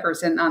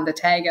whatever's on the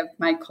tag of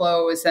my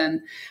clothes,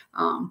 and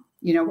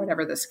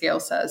whatever the scale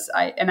says.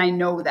 I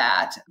know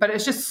that, but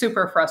it's just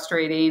super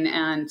frustrating.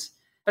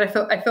 But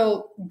I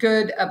feel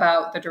good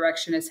about the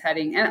direction it's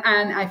heading,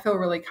 and I feel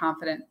really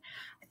confident.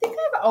 I think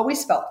I've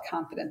always felt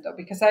confident though,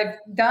 because I've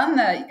done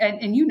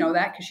and you know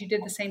that because you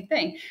did the same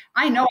thing.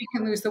 I know I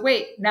can lose the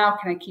weight. Now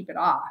can I keep it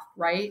off?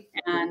 Right.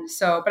 And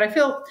so, but I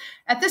feel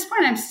at this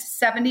point, I'm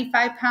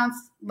 75 pounds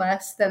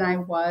less than I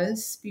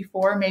was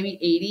before, maybe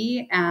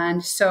 80.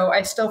 And so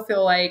I still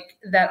feel like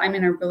that I'm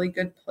in a really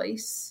good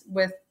place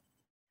with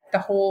the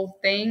whole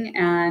thing.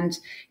 And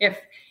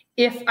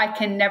if I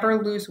can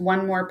never lose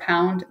one more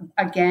pound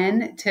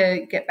again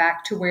to get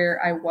back to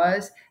where I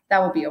was, that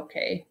will be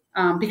okay.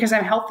 Because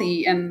I'm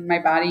healthy and my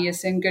body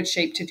is in good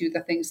shape to do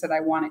the things that I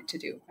want it to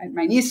do.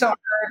 My knees don't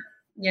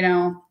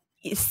hurt,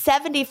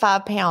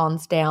 75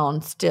 pounds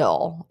down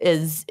still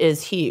is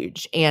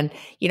huge. And,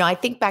 I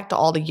think back to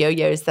all the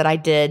yo-yos that I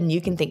did, and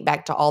you can think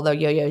back to all the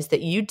yo-yos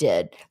that you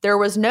did. There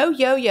was no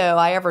yo-yo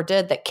I ever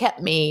did that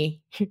kept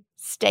me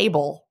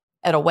stable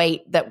at a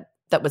weight that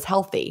was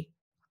healthy.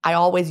 I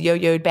always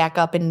yo-yoed back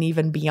up and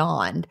even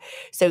beyond.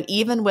 So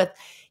even with,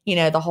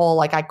 the whole,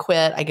 like, I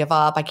quit, I give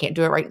up, I can't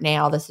do it right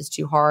now, this is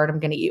too hard, I'm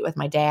going to eat with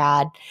my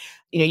dad.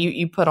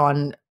 You put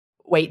on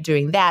weight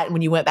doing that. And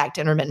when you went back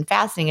to intermittent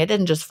fasting, it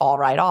didn't just fall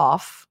right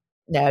off.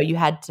 No, you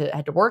had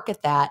to work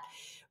at that,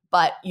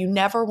 but you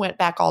never went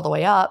back all the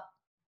way up.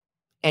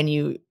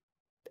 And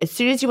as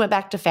soon as you went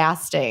back to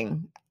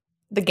fasting,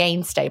 the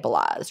gain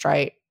stabilized,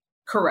 right?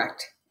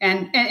 Correct.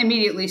 And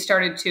immediately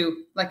started to,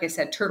 like I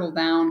said, turtle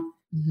down.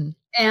 Mm-hmm.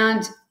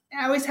 And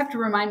I always have to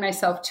remind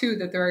myself too,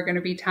 that there are going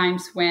to be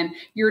times when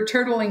you're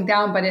turtling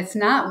down, but it's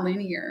not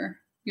linear.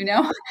 You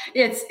know,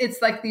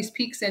 it's like these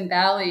peaks and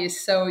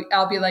valleys. So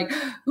I'll be like,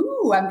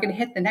 ooh, I'm going to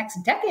hit the next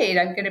decade.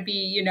 I'm going to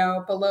be,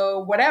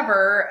 below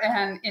whatever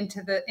and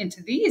into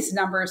these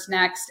numbers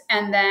next.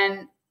 And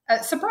then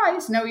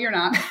surprise, no, you're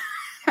not.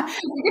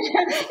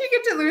 You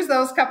get to lose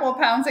those couple of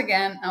pounds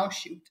again. Oh,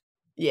 shoot.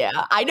 Yeah,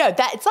 I know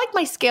that it's like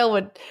my scale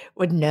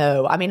would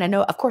know. I mean, I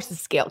know, of course, the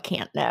scale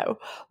can't know,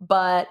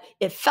 but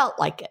it felt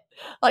like it.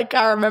 Like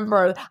I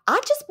remember,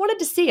 I just wanted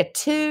to see a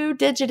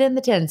 2-digit in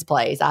the tens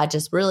place. I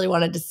just really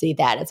wanted to see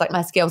that. It's like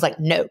my scale was like,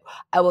 no,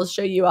 I will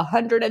show you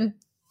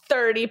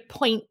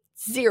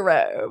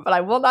 130.0, but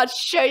I will not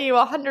show you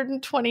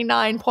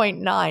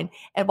 129.9.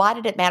 And why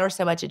did it matter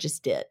so much? It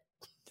just did.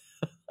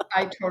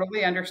 I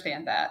totally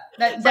understand that.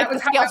 That Like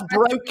was the scale's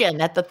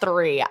broken at the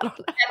 3. I don't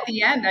know. At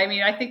the end. I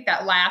mean, I think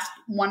that last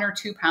 1 or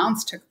 2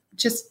 pounds took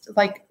just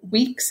like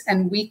weeks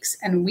and weeks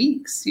and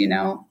weeks,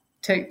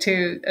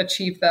 to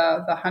achieve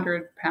the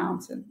 100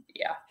 pounds. And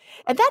yeah.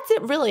 And that's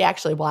it really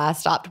actually why I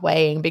stopped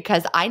weighing,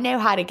 because I know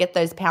how to get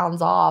those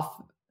pounds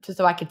off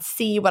so I could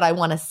see what I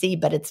want to see,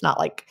 but it's not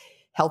like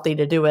healthy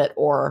to do it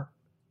or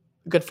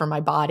good for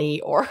my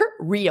body or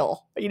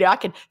real. I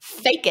can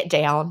fake it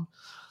down.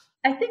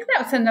 I think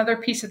that was another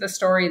piece of the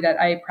story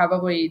that I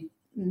probably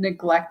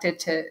neglected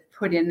to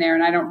put in there.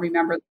 And I don't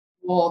remember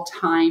the whole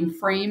time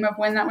frame of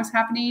when that was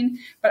happening,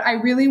 but I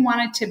really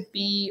wanted to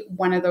be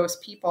one of those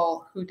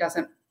people who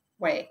doesn't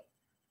weigh.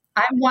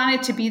 I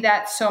wanted to be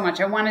that so much.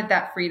 I wanted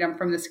that freedom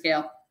from the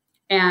scale.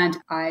 And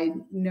I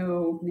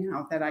know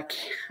now that I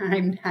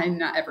can't, I'm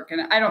not ever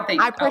going to, I don't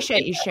think. I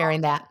appreciate you sharing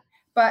that.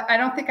 But I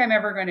don't think I'm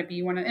ever going to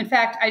be one. In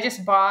fact, I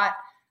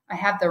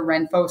have the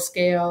Renfo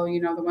scale,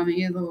 the one that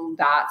you have little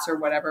dots or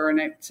whatever.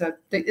 And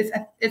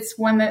it's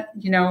one that,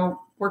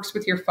 works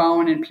with your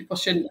phone, and people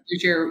shouldn't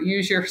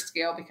use your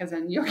scale because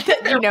then you'll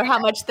get how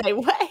much they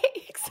weigh.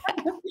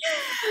 Exactly.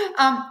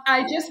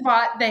 I just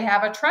bought, they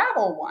have a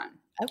travel one.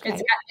 Okay.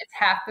 It's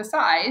half the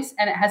size,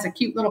 and it has a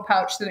cute little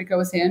pouch that it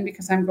goes in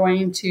because I'm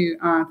going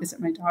to visit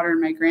my daughter and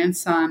my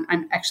grandson.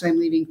 I'm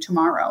leaving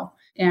tomorrow,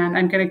 and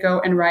I'm going to go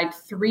and ride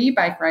 3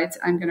 bike rides.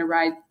 I'm going to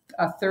ride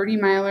a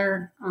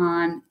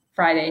on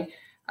Friday,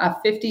 a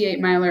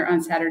 58-miler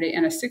on Saturday,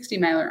 and a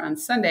 60-miler on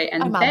Sunday.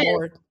 And then I'm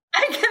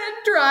going to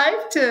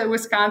drive to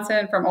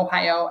Wisconsin from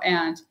Ohio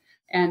and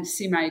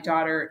see my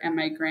daughter and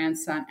my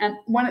grandson. And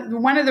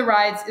one of the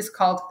rides is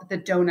called the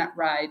Donut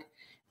Ride.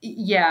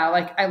 Yeah,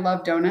 like I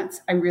love donuts.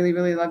 I really,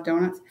 really love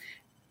donuts.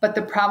 But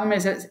the problem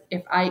is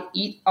if I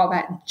eat all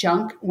that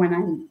junk when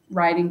I'm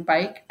riding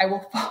bike, I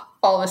will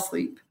fall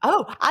asleep.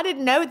 Oh, I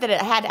didn't know that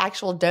it had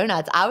actual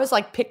donuts. I was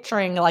like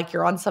picturing like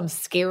you're on some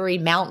scary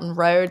mountain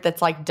road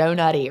that's like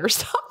donutty or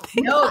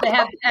something. No, they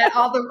have at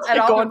all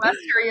the rest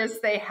areas,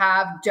 they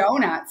have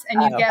donuts,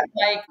 and you get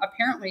like,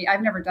 apparently,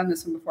 I've never done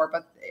this one before,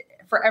 but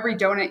for every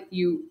donut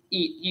you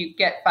eat, you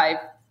get 5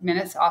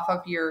 minutes off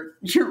of your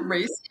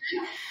race.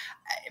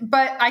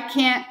 But I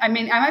can't, I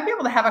might be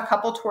able to have a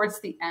couple towards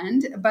the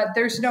end, but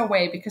there's no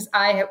way, because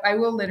I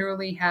will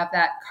literally have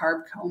that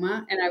carb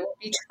coma, and I will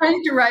be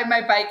trying to ride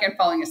my bike and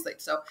falling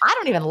asleep. So I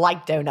don't even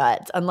like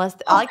donuts unless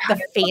I like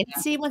the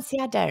fancy ones. See,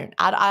 I don't.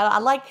 I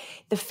like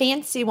the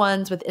fancy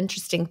ones with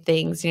interesting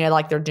things,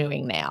 like they're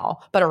doing now.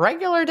 But a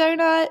regular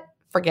donut,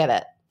 forget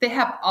it. They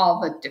have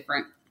all the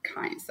different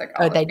kinds,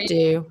 like they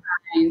do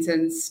kinds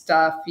and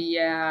stuff.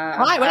 Yeah,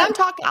 right. When I'm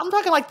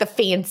talking like the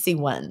fancy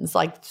ones,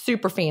 like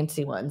super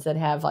fancy ones that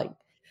have like,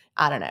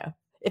 I don't know.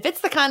 If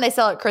it's the kind they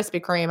sell at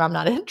Krispy Kreme, I'm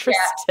not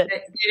interested. Yeah,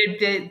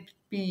 it'd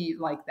be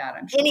like that,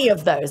 I'm sure. Any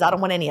of those. I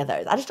don't want any of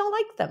those. I just don't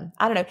like them.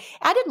 I don't know.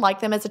 I didn't like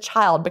them as a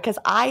child because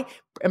I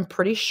am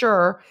pretty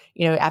sure,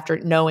 after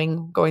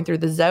going through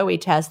the Zoe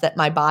test, that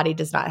my body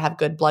does not have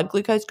good blood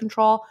glucose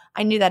control.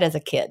 I knew that as a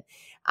kid.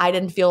 I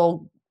didn't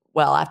feel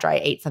well after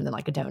I ate something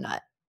like a donut.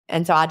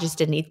 And so I just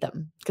didn't eat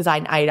them because I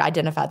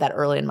identified that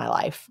early in my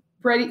life.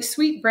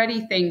 Sweet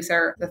bready things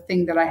are the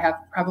thing that I have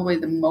probably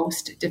the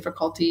most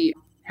difficulty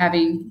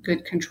having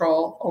good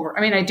control over.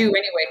 I do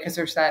anyway, because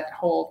there's that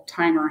whole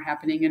timer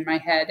happening in my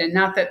head. And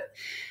not that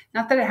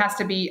it has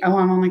to be, I'm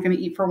only going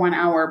to eat for 1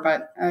 hour,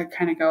 but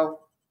kind of go,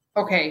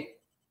 okay,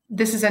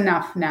 this is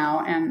enough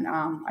now. And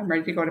I'm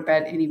ready to go to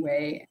bed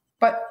anyway.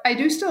 But I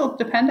do still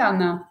depend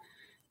on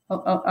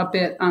a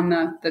bit on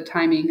the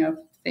timing of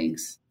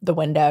things. The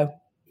window.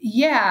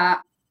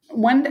 Yeah.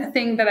 One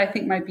thing that I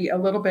think might be a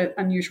little bit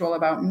unusual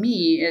about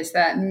me is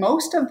that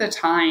most of the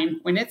time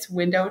when it's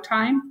window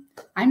time,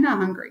 I'm not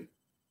hungry.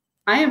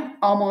 I am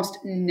almost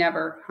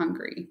never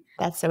hungry.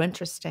 That's so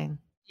interesting.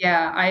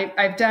 Yeah.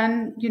 I've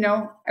done,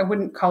 I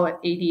wouldn't call it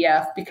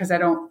ADF because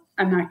I'm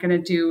not going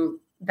to do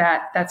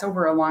that. That's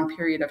over a long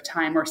period of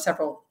time or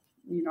several,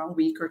 a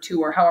week or 2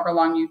 or however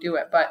long you do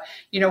it. But,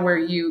 where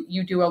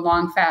you do a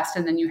long fast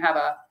and then you have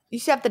you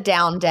still have the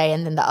down day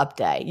and then the up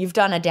day. You've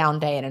done a down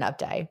day and an up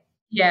day.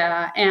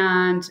 Yeah.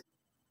 And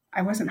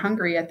I wasn't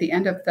hungry at the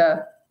end of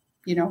the,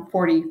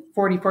 40,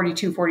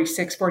 42,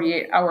 46,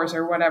 48 hours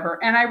or whatever.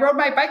 And I rode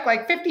my bike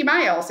like 50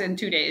 miles in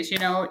 2 days,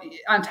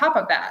 on top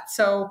of that.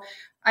 So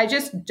I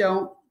just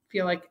don't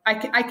feel like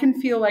I can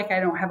feel like I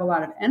don't have a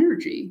lot of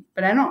energy,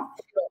 but I don't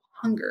feel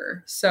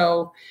hunger.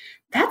 So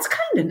that's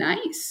kind of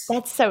nice.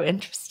 That's so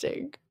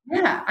interesting.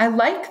 Yeah. I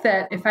like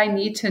that if I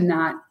need to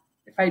not,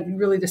 if I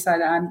really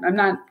decide I'm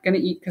not going to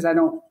eat because I'm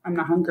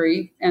not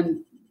hungry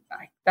and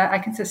I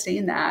can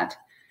sustain that.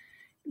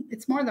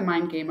 It's more the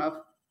mind game of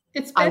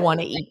it's I been want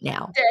to eat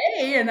now.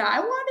 a day and I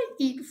want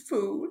to eat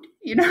food,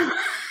 you know?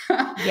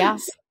 Yeah.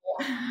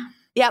 So,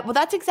 Yeah. Well,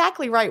 that's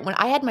exactly right. When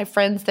I had my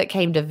friends that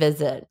came to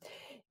visit,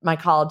 my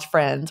college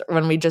friends,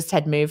 when we just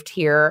had moved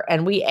here,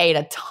 and we ate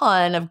a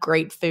ton of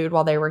great food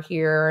while they were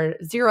here.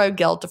 Zero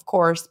guilt, of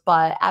course,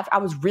 but I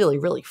was really,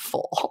 really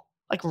full,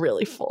 like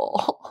really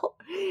full.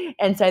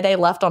 And so they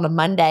left on a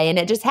Monday, and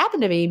it just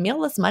happened to be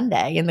Mealless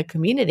Monday in the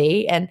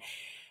community. And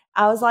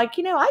I was like,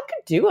 I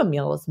could do a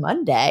Mealless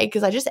Monday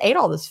because I just ate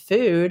all this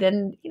food,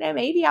 and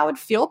maybe I would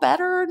feel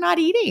better not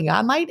eating.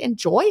 I might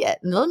enjoy it,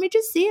 and let me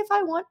just see if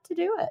I want to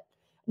do it.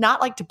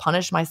 Not like to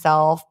punish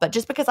myself, but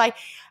just because I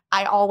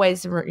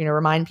always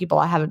remind people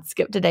I haven't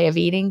skipped a day of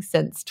eating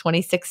since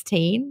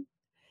 2016,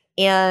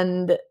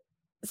 and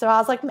so I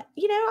was like,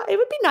 it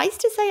would be nice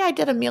to say I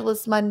did a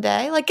Mealless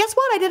Monday. Like, guess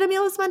what? I did a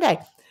Mealless Monday.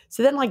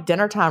 So then, like,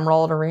 dinner time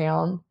rolled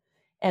around.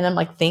 And I'm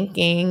like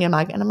thinking, and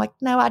I'm like,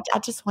 no, I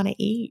just want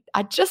to eat.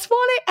 I just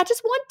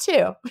want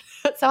to.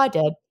 So I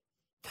did.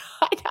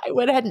 I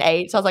went ahead and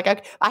ate. So I was like,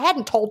 okay. I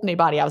hadn't told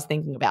anybody I was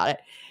thinking about it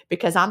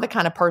because I'm the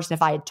kind of person,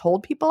 if I had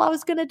told people I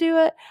was going to do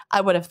it, I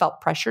would have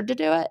felt pressured to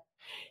do it.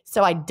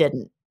 So I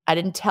didn't. I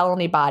didn't tell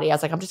anybody. I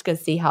was like, I'm just going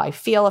to see how I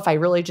feel. If I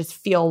really just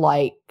feel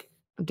like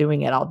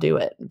doing it, I'll do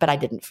it. But I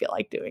didn't feel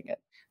like doing it.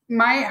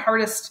 My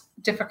hardest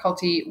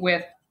difficulty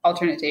with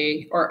alternate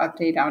day or up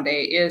day, down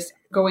day is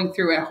going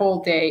through a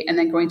whole day and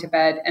then going to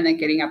bed and then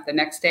getting up the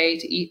next day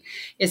to eat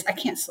is I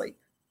can't sleep.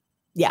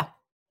 Yeah.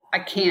 I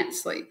can't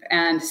sleep.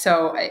 And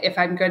so if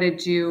I'm going to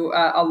do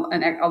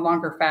a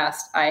longer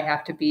fast, I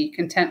have to be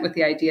content with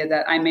the idea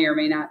that I may or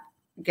may not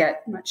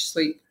get much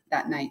sleep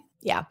that night.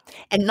 Yeah.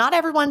 And not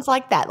everyone's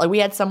like that. Like, we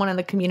had someone in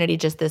the community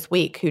just this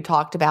week who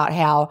talked about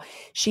how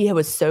she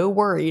was so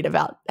worried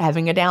about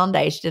having a down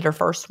day. She did her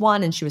first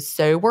one and she was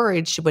so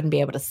worried she wouldn't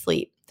be able to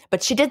sleep.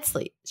 But she did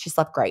sleep. She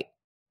slept great.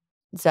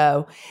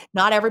 So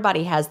not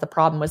everybody has the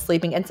problem with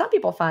sleeping. And some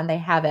people find they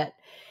have it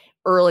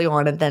early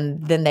on and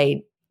then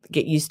they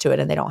get used to it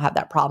and they don't have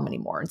that problem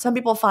anymore. And some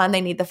people find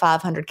they need the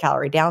 500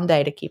 calorie down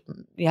day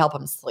to help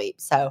them sleep.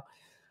 So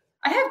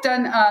I have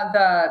done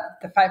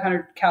the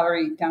 500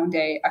 calorie down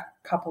day a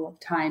couple of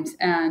times.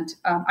 And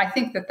I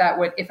think that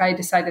would, if I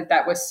decided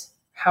that was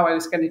how I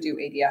was going to do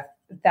ADF,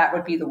 that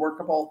would be the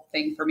workable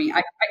thing for me.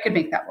 I could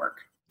make that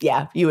work.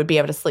 Yeah, you would be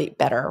able to sleep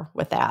better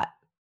with that.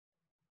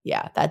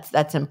 Yeah,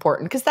 that's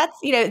important because that's,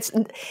 it's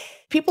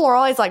people are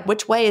always like,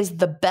 which way is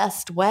the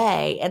best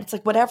way? And it's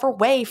like, whatever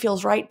way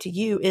feels right to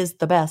you is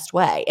the best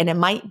way. And it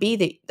might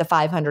be the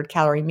 500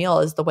 calorie meal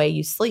is the way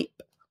you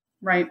sleep.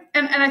 Right.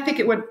 And I think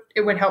it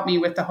would help me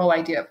with the whole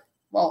idea of,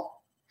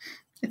 well,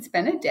 it's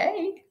been a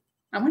day.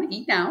 I want to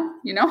eat now,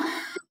 What do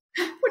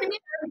you mean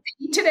I have to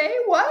eat today?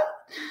 What?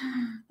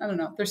 I don't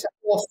know. There's a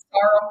whole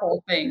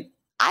sorrowful thing.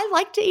 I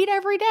like to eat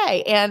every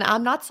day and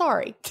I'm not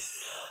sorry.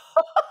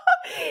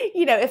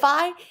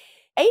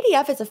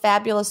 ADF is a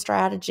fabulous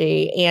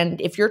strategy.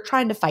 And if you're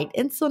trying to fight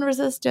insulin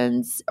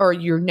resistance or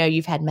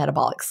you've had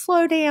metabolic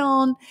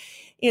slowdown,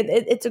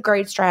 it's a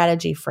great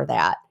strategy for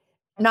that.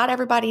 Not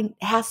everybody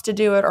has to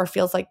do it or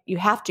feels like you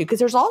have to, because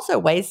there's also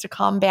ways to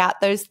combat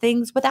those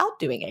things without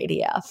doing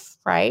ADF,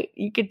 right?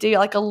 You could do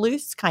like a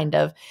loose kind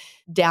of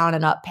down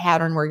and up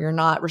pattern where you're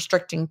not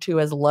restricting to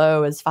as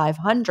low as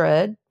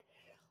 500,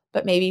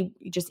 but maybe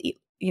you just eat,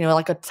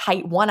 like a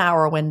tight 1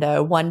 hour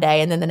window one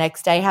day, and then the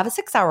next day have a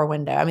 6 hour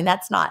window. I mean,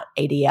 that's not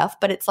ADF,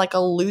 but it's like a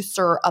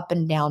looser up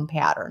and down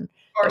pattern.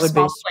 Or a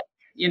small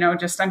plate,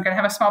 just I'm going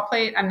to have a small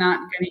plate. I'm not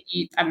going to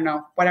eat, I don't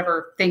know,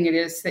 whatever thing it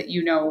is that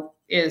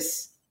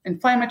is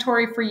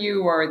inflammatory for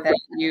you or that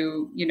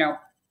you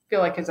feel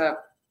like is a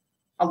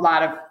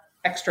lot of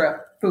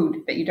extra food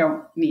that you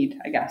don't need,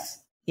 I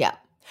guess. Yeah.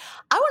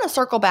 I want to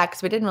circle back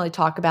because we didn't really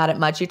talk about it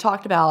much. You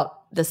talked about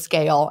the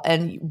scale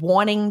and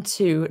wanting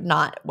to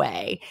not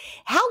weigh.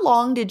 How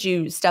long did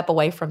you step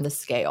away from the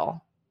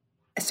scale?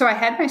 So I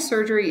had my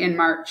surgery in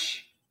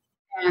March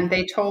and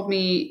they told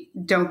me,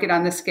 don't get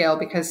on the scale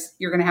because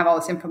you're going to have all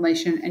this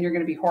inflammation and you're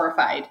going to be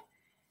horrified.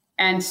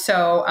 And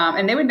so,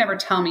 and they would never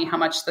tell me how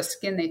much the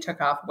skin they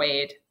took off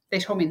weighed. They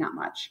told me not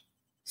much.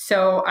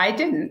 So I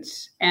didn't.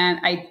 And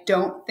I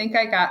don't think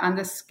I got on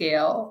the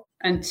scale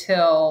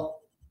until,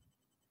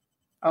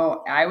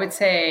 I would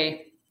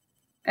say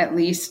at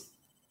least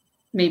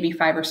maybe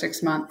 5 or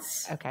 6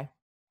 months. Okay.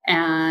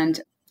 And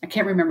I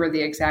can't remember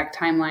the exact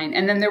timeline.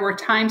 And then there were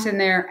times in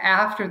there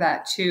after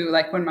that too,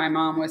 like when my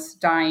mom was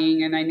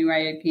dying and I knew I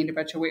had gained a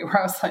bunch of weight where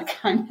I was like,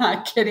 I'm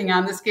not getting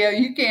on the scale.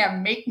 You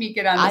can't make me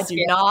get on the scale.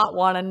 I do not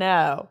want to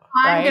know.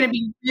 I'm going to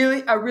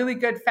be a really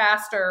good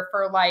faster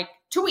for like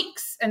 2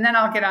 weeks and then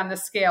I'll get on the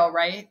scale.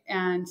 Right.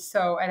 And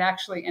so it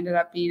actually ended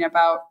up being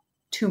about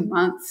 2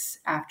 months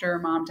after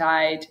mom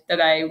died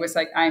that I was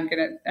like,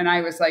 and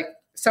I was like,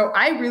 so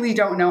I really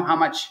don't know how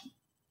much.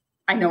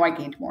 I know I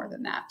gained more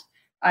than that.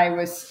 I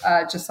was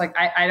just like,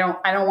 I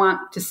don't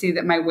want to see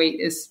that my weight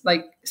is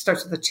like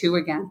starts with a 2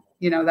 again.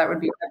 That would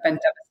have been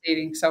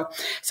devastating. So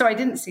I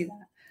didn't see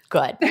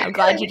Good. I'm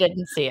glad you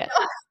didn't see it.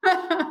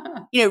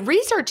 that.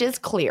 Research is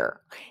clear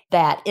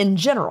that in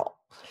general,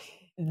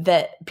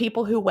 that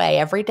people who weigh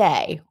every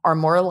day are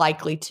more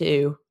likely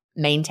to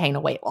maintain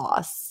a weight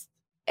loss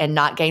and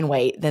not gain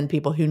weight than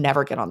people who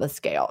never get on the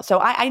scale. So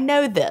I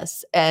know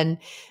this. And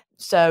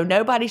so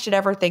nobody should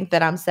ever think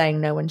that I'm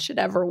saying no one should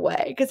ever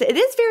weigh, because it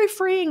is very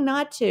freeing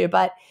not to.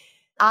 But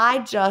I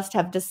just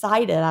have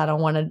decided I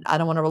don't want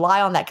to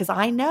rely on that, because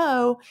I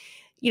know,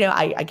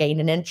 I gained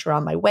an inch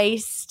around my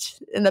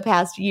waist in the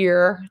past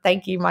year.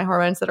 Thank you, my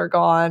hormones that are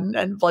gone,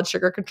 and blood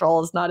sugar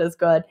control is not as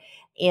good.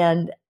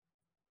 And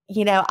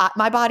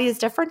my body is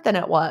different than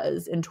it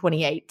was in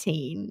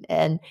 2018.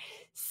 And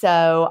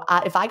so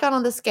if I got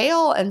on the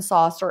scale and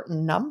saw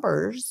certain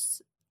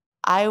numbers,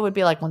 I would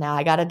be like, well, now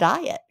I got to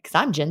diet because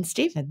I'm Jen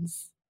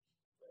Stevens.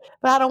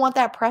 But I don't want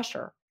that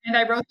pressure. And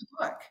I wrote the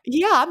book.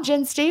 Yeah, I'm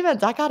Jen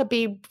Stevens. I got to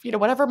be,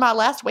 whatever my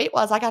last weight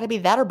was, I got to be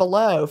that or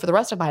below for the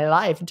rest of my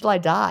life until I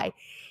die.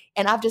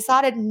 And I've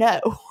decided,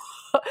 no,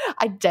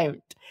 I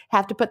don't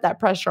have to put that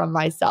pressure on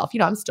myself.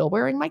 I'm still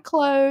wearing my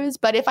clothes,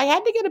 but if I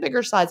had to get a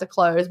bigger size of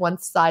clothes, one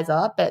size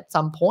up at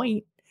some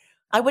point,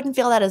 I wouldn't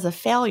feel that as a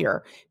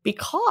failure,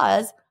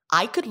 because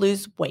I could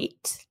lose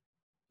weight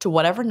to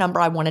whatever number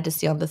I wanted to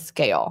see on the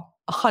scale.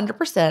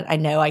 100%, I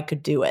know I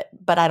could do it,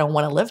 but I don't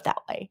want to live that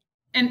way.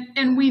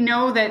 And we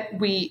know that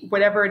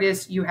whatever it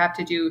is you have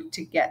to do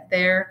to get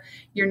there,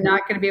 you're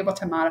not going to be able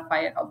to modify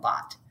it a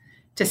lot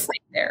to stay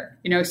there.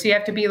 So you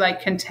have to be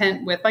like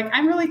content with, like,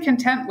 I'm really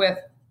content with,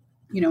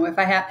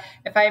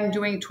 if I'm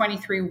doing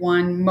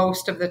 23-1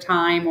 most of the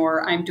time,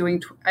 or I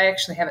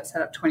actually have it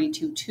set up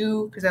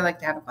 22-2 because I like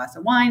to have a glass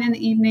of wine in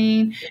the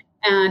evening.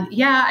 And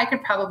yeah, I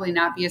could probably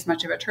not be as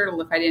much of a turtle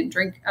if I didn't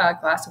drink a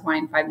glass of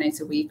wine 5 nights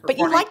a week. But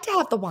you like to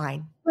have the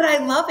wine. But I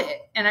love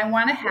it. And I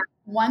want to have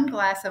one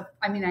glass of,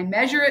 I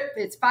measure it.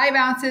 It's 5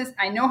 ounces.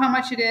 I know how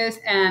much it is.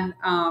 And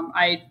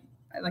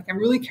I'm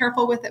really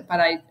careful with it,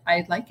 but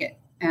I like it.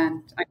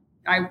 And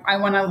I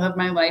want to live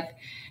my life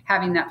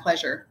having that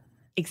pleasure.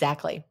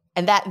 Exactly.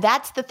 And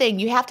that's the thing.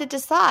 You have to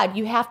decide.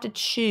 You have to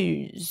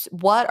choose.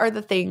 What are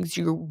the things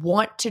you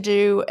want to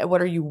do?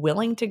 What are you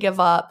willing to give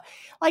up?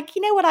 Like,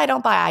 what? I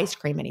don't buy ice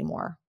cream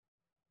anymore.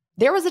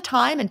 There was a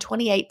time in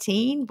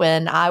 2018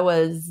 when I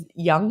was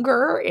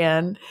younger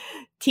and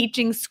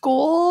teaching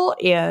school,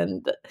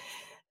 and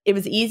it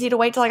was easy to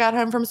wait till I got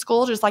home from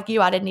school, just like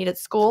you. I didn't eat at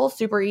school.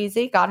 Super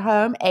easy. Got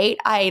home, ate.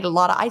 I ate a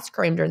lot of ice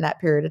cream during that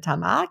period of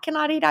time. I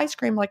cannot eat ice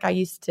cream like I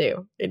used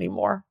to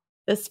anymore.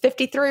 This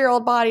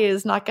 53-year-old body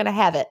is not going to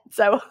have it.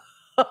 So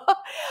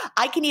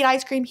I can eat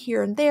ice cream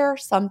here and there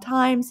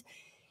sometimes.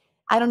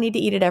 I don't need to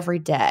eat it every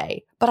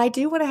day, but I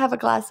do want to have a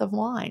glass of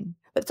wine.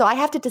 But so I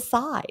have to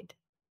decide,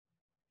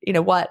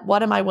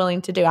 what am I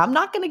willing to do? I'm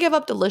not going to give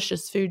up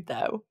delicious food,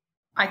 though.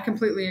 I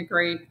completely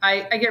agree.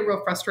 I get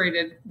real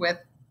frustrated with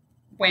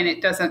when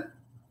it doesn't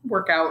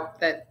work out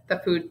that the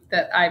food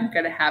that I'm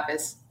going to have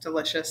is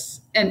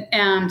delicious. And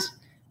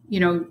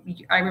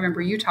I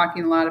remember you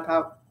talking a lot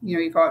about,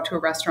 you go out to a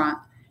restaurant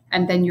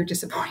and then you're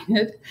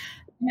disappointed.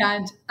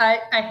 And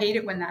I hate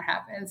it when that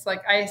happens.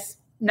 Like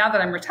now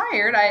that I'm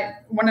retired,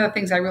 one of the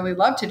things I really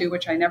love to do,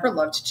 which I never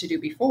loved to do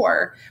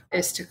before,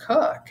 is to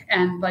cook.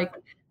 And like,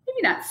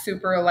 maybe not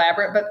super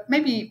elaborate, but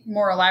maybe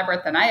more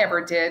elaborate than I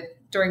ever did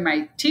during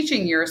my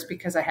teaching years,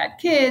 because I had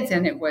kids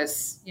and it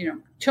was,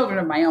 children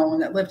of my own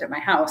that lived at my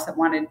house that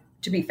wanted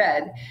to be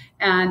fed.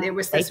 And it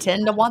was They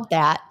tend to want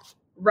that.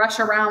 Rush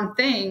around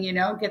thing,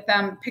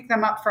 pick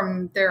them up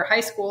from their high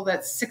school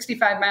that's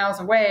 65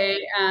 miles away,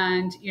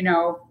 and,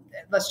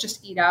 let's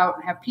just eat out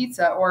and have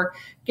pizza, or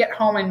get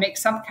home and make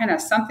some kind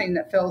of something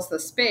that fills the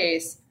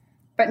space.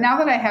 But now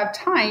that I have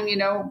time,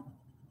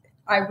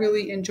 I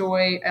really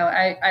enjoy,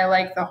 I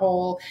like the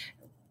whole,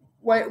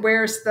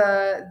 where's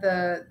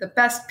the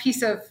best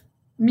piece of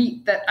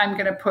meat that I'm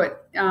going to put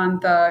on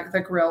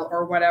the grill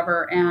or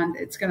whatever, and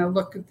it's going to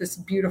look this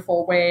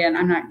beautiful way. And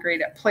I'm not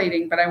great at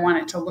plating, but I want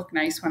it to look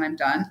nice when I'm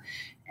done.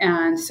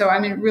 And so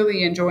I'm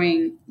really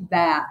enjoying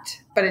that.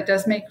 But it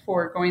does make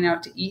for going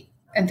out to eat.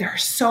 And there are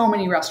so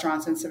many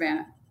restaurants in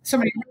Savannah, so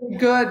many really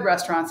good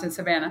restaurants in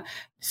Savannah.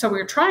 So we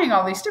were trying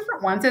all these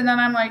different ones, and then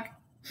I'm like,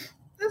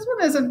 this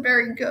one isn't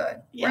very good.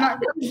 Yeah. We're not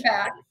going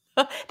back.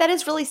 That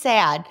is really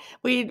sad.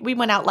 We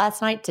went out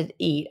last night to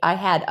eat. I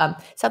had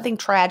something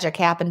tragic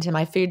happen to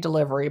my food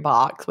delivery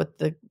box with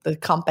the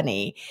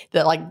company,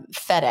 that like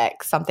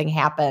FedEx, something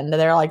happened.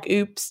 They're like,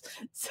 oops.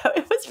 So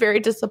it was very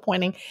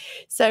disappointing.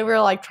 So we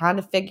were like trying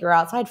to figure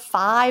out. So I had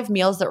 5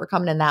 meals that were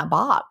coming in that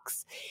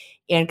box.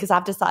 And because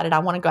I've decided I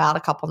want to go out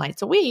a couple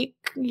nights a week.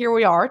 Here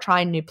we are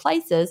trying new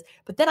places.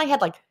 But then I had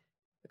like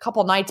a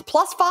couple nights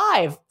plus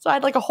 5. So I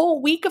had like a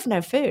whole week of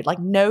no food, like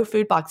no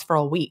food box for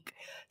a week.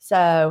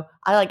 So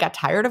I got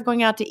tired of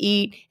going out to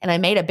eat, and I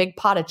made a big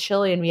pot of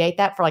chili, and we ate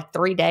that for like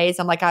 3 days.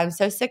 I'm like, I'm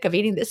so sick of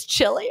eating this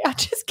chili. I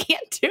just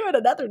can't do it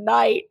another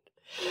night.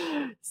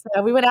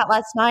 So we went out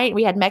last night.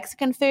 We had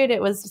Mexican food.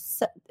 It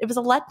was a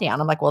letdown.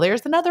 I'm like, well,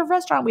 there's another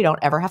restaurant we don't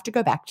ever have to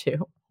go back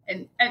to.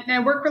 And I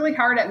work really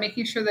hard at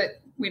making sure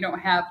that we don't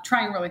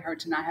trying really hard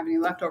to not have any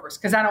leftovers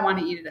because I don't want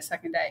to eat it a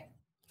second day.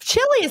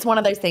 Chili is one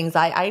of those things.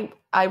 I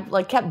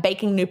like kept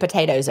baking new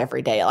potatoes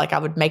every day. Like I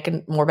would make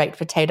more baked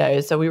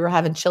potatoes. So we were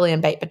having chili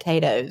and baked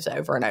potatoes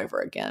over and over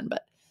again.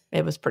 But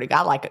it was pretty good.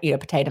 I like,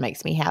 potato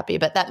makes me happy.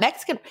 But that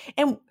Mexican,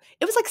 and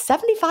it was like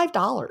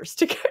 $75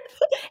 to go.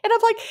 And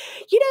I'm like,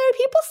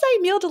 people say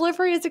meal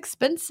delivery is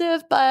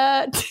expensive,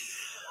 but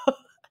this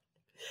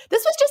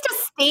was just a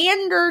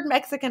standard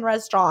Mexican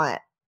restaurant.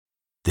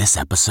 This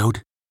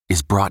episode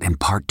is brought in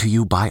part to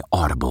you by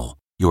Audible,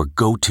 your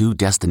go-to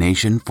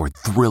destination for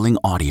thrilling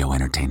audio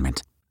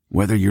entertainment.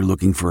 Whether you're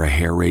looking for a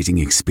hair-raising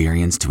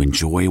experience to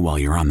enjoy while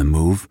you're on the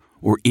move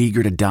or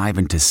eager to dive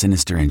into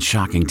sinister and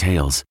shocking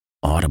tales,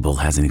 Audible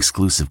has an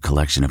exclusive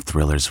collection of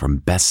thrillers from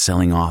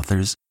best-selling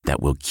authors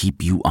that will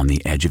keep you on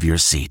the edge of your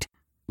seat.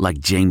 Like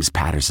James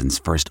Patterson's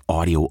first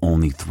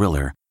audio-only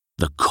thriller,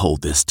 The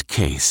Coldest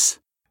Case.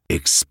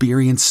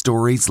 Experience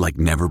stories like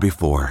never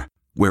before,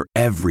 where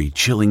every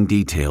chilling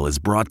detail is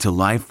brought to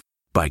life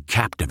by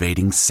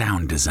captivating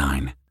sound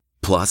design.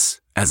 Plus,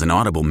 as an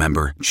Audible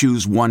member,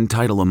 choose one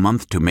title a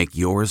month to make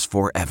yours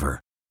forever.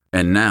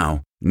 And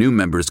now, new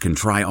members can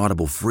try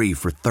Audible free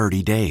for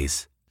 30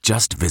 days.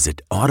 Just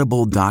visit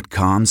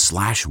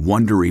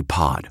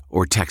audible.com/WonderyPod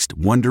or text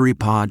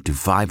WonderyPod to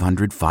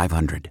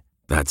 500-500.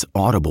 That's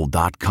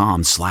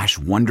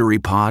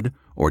audible.com/WonderyPod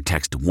or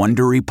text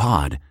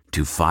WonderyPod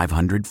to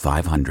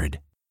 500-500.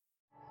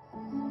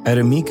 At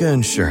Amica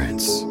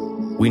Insurance,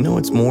 we know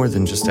it's more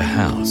than just a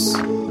house.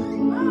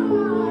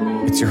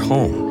 It's your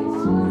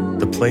home,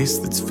 the place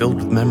that's filled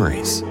with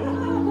memories.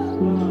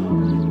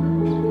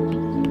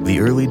 The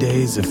early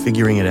days of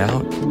figuring it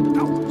out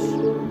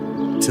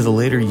to the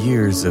later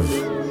years of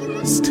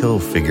still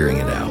figuring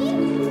it out.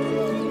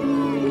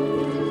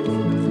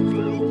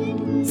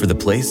 For the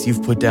place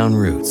you've put down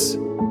roots,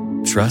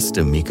 trust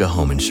Amica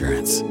Home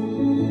Insurance.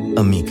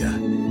 Amica,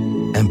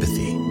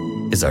 empathy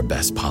is our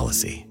best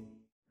policy.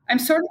 I'm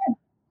sort of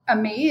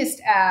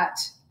amazed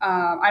at,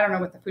 I don't know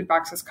what the food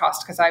boxes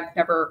cost because I've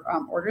never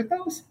ordered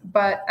those,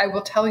 but I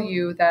will tell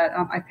you that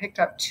I picked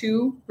up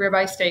 2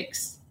 ribeye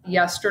steaks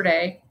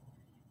yesterday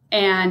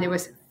and it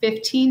was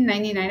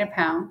 $15.99 a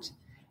pound.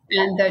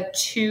 And the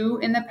 2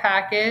 in the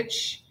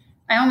package,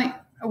 I only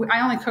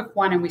cooked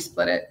one and we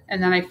split it.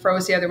 And then I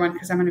froze the other one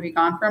because I'm going to be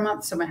gone for a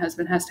month. So my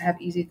husband has to have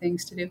easy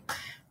things to do.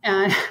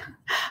 And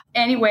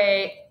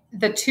anyway,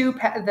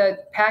 the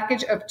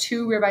package of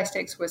 2 ribeye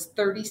steaks was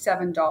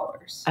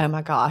 $37. Oh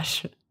my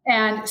gosh.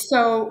 And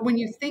so when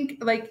you think,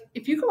 like,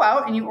 if you go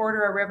out and you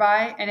order a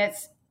ribeye and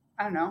it's,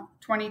 I don't know,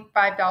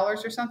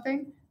 $25 or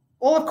something.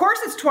 Well, of course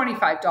it's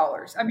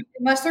 $25. I mean,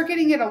 unless they're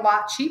getting it a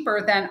lot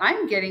cheaper than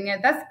I'm getting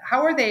it.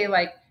 How are they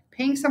like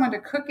paying someone to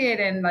cook it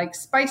and like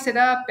spice it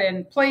up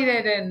and plate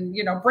it and,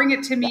 bring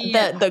it to me?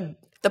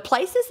 The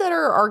places that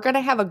are going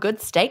to have a good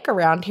steak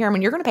around here, I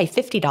mean, you're going to pay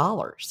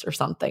 $50 or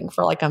something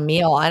for like a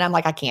meal. And I'm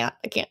like, I can't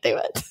do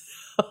it.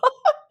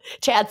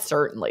 Chad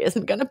certainly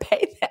isn't going to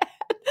pay that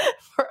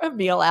for a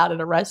meal out at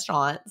a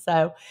restaurant.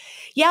 So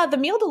yeah, the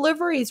meal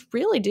deliveries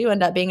really do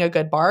end up being a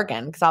good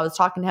bargain because I was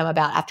talking to him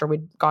about after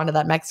we'd gone to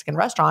that Mexican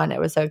restaurant, it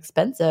was so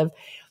expensive.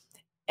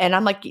 And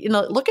I'm like,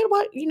 look at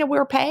what,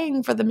 we're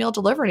paying for the meal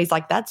delivery. And he's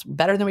like, that's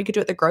better than we could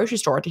do at the grocery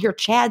store. To hear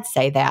Chad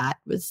say that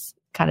was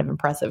kind of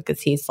impressive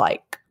because he's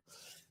like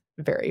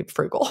very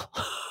frugal.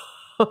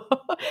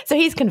 So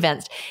he's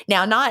convinced.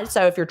 Now, not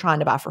so if you're trying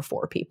to buy for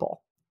 4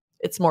 people.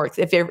 It's more,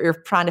 if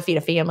you're trying to feed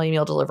a family,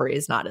 meal delivery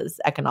is not as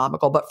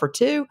economical. But for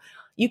 2,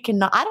 you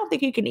cannot, I don't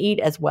think you can eat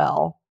as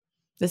well.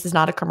 This is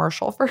not a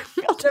commercial for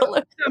meal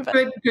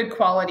delivery. Good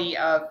quality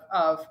of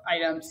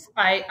items.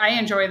 I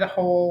enjoy the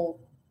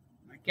whole,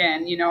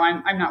 again,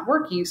 I'm not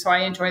working, so I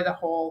enjoy the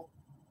whole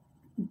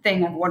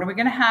thing of what are we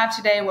going to have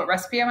today? What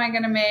recipe am I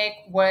going to make?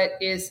 What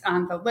is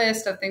on the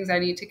list of things I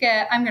need to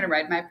get? I'm going to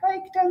ride my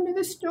bike down to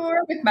the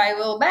store with my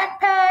little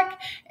backpack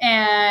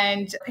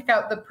and pick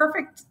out the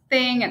perfect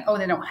thing. And,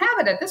 they don't have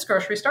it at this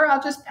grocery store.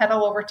 I'll just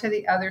pedal over to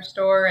the other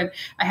store. And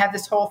I have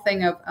this whole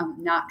thing of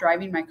not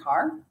driving my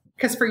car.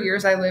 Because for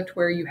years I lived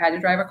where you had to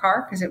drive a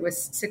car because it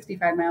was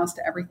 65 miles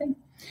to everything.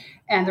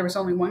 And there was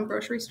only one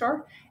grocery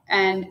store.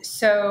 And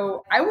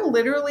so I will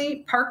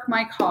literally park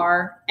my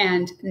car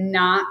and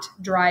not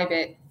drive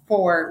it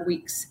for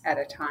weeks at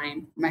a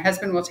time. My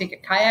husband will take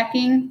it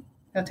kayaking.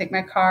 He'll take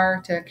my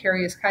car to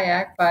carry his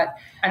kayak, but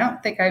I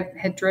don't think I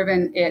had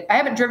driven it. I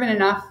haven't driven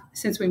enough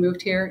since we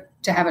moved here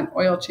to have an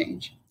oil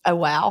change. Oh,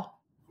 wow.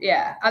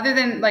 Yeah. Other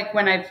than like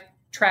when I've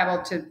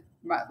traveled to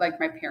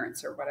my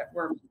parents or whatever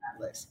were on that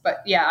list.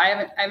 But yeah,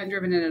 I haven't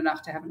driven it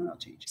enough to have an oil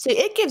change. So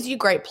it gives you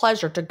great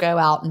pleasure to go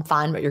out and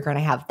find what you're going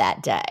to have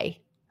that day.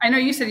 I know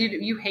you said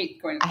you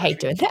hate going to the I hate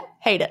doing that.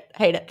 Hate it.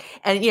 Hate it.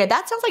 And,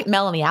 that sounds like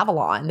Melanie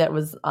Avalon that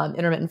was on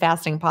intermittent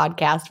fasting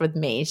podcast with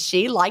me.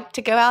 She liked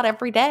to go out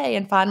every day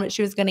and find what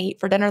she was going to eat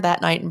for dinner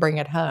that night and bring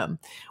it home.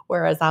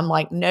 Whereas I'm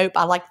like, nope,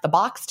 I like the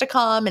box to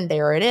come and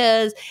there it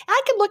is. And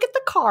I can look at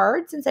the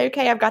cards and say,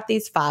 okay, I've got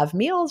these 5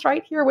 meals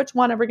right here. Which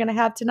one are we going to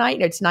have tonight?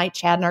 Tonight,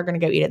 Chad and I are going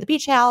to go eat at the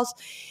beach house.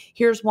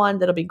 Here's one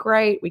that'll be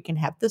great. We can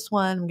have this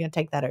one. I'm going to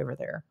take that over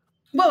there.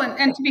 Well,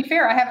 and to be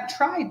fair, I haven't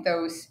tried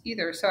those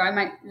either. So I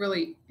might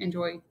really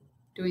enjoy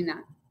doing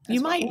that. You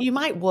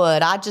might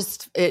would. I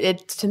just,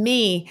 to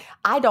me,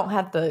 I don't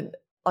have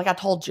like I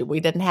told you, we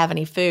didn't have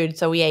any food.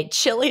 So we ate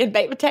chili and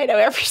baked potato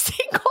every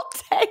single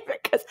day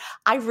because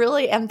I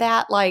really am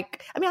that I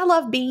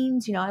love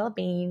beans, I love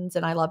beans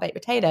and I love baked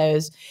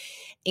potatoes.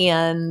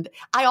 And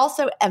I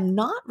also am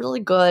not really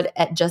good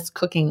at just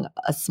cooking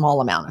a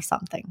small amount of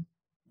something.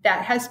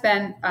 That has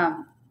been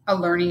a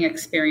learning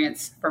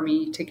experience for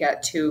me to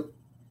get to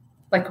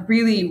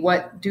really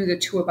what do the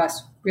two of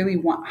us really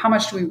want? How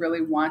much do we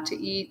really want to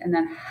eat? And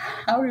then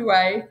how do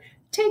I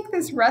take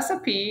this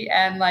recipe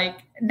and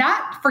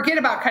not forget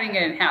about cutting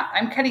it in half?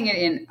 I'm cutting it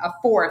in a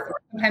fourth or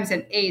sometimes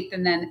an eighth.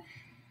 And then,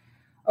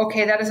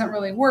 okay, that doesn't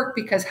really work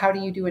because how do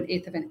you do an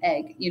eighth of an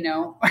egg,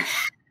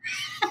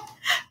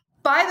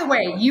 By the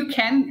way, you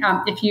can,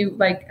 if you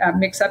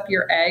mix up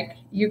your egg,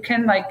 you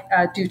can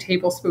do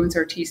tablespoons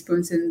or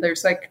teaspoons and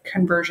there's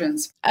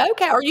conversions.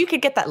 Okay. Or you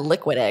could get that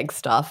liquid egg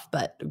stuff,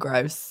 but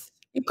gross.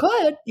 You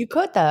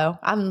could though.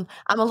 I'm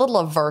a little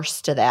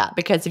averse to that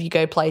because if you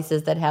go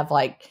places that have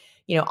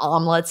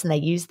omelets and they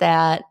use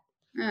that,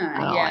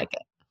 I don't like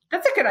it.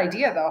 That's a good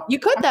idea though. You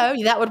could though.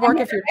 That would work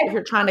if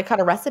you're trying to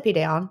cut a recipe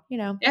down,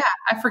 Yeah,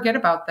 I forget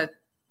about that.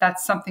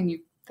 That's something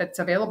that's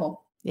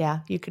available. Yeah,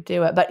 you could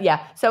do it. But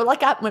yeah, so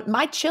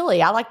my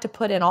chili, I like to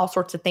put in all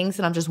sorts of things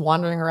and I'm just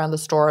wandering around the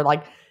store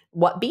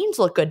what beans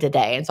look good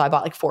today. And so I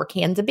bought 4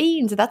 cans of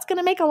beans and that's going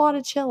to make a lot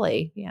of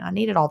chili. Yeah, I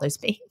needed all those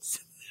beans.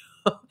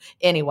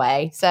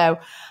 Anyway, so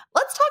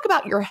let's talk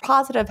about your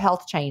positive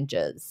health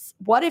changes.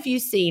 What have you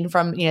seen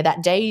from,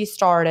 that day you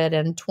started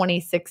in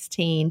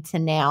 2016 to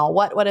now?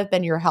 What have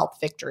been your health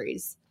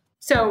victories?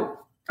 So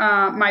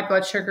my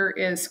blood sugar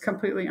is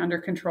completely under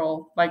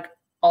control,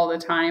 all the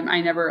time.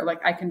 I never,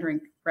 I can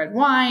drink red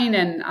wine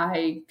and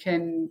I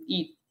can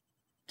eat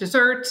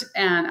dessert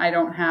and I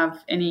don't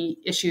have any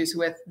issues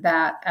with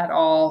that at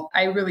all.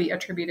 I really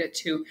attribute it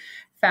to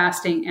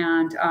fasting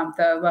and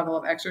the level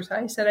of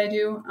exercise that I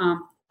do.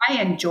 I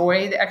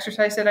enjoy the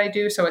exercise that I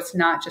do. So it's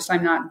not just,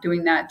 I'm not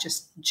doing that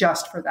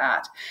just for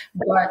that,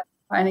 but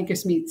I think it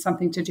gives me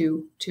something to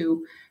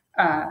do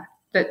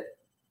that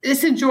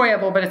is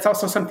enjoyable, but it's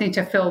also something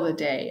to fill the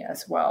day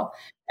as well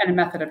and a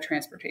method of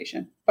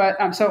transportation.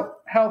 But so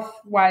health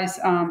wise,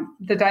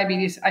 the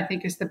diabetes I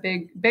think is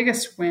the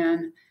biggest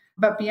win,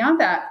 but beyond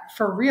that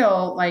for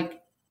real,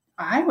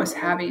 I was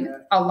having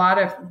a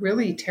lot of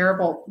really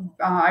terrible,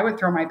 I would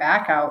throw my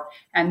back out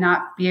and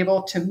not be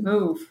able to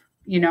move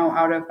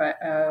out of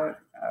a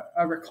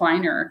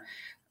recliner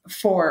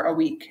for a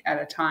week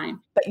at a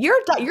time. But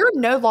you're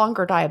no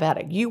longer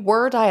diabetic. You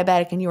were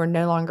diabetic and you are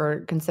no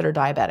longer considered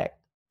diabetic.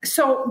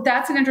 So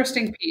that's an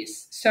interesting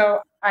piece.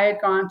 So I had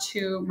gone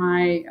to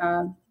my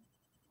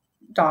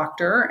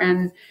doctor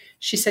and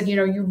she said,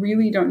 you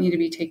really don't need to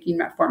be taking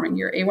metformin.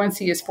 Your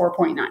A1C is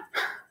 4.9.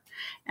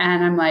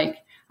 And I'm like,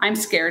 I'm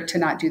scared to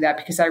not do that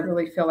because I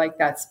really feel like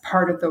that's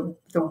part of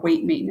the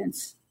weight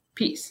maintenance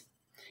piece.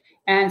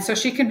 And so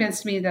she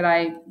convinced me that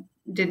I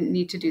didn't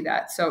need to do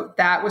that. So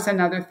that was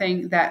another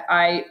thing that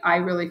I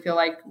really feel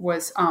like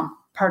was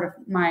part of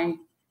my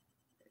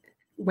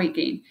weight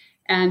gain.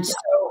 And so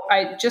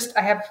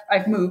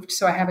I've moved.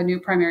 So I have a new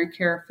primary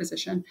care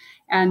physician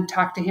and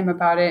talked to him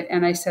about it.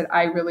 And I said,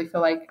 I really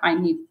feel like I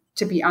need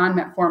to be on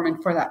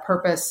metformin for that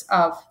purpose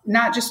of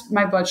not just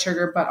my blood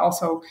sugar, but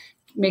also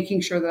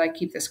making sure that I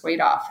keep this weight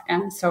off.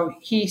 And so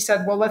he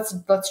said, well,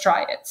 let's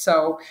try it.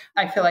 So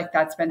I feel like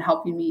that's been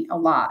helping me a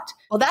lot.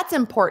 Well, that's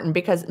important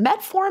because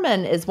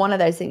metformin is one of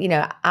those things,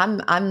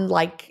 I'm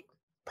like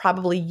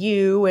probably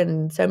you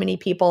and so many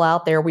people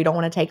out there, we don't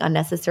want to take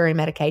unnecessary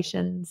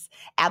medications.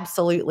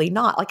 Absolutely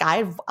not.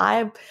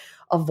 I've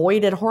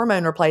avoided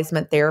hormone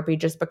replacement therapy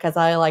just because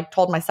I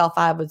told myself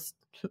I was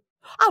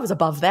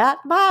above that.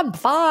 I'm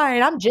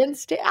fine. I'm Jen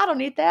I don't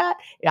need that.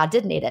 I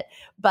did need it.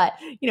 But,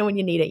 when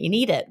you need it, you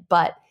need it.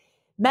 But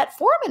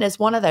metformin is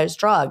one of those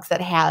drugs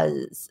that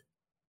has,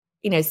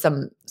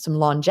 some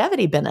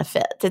longevity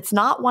benefits. It's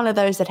not one of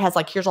those that has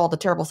here's all the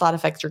terrible side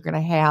effects you're going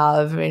to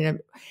have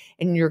and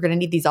you're going to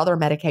need these other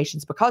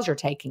medications because you're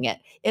taking it.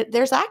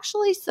 There's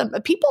actually some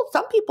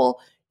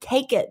people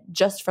take it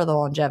just for the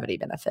longevity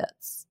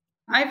benefits.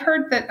 I've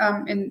heard that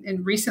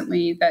in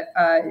recently that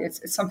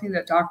it's something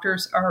that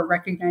doctors are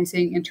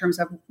recognizing in terms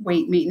of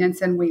weight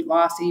maintenance and weight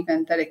loss,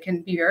 even that it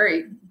can be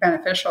very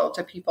beneficial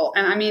to people.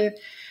 And I mean,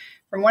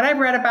 from what I've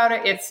read about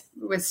it,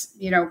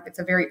 it's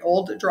a very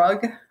old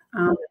drug.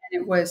 And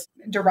it was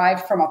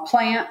derived from a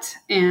plant,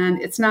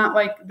 and it's not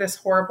like this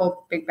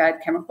horrible big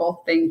bad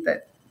chemical thing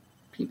that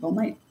people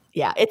might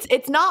Yeah,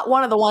 it's not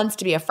one of the ones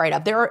to be afraid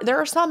of. There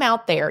are some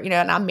out there,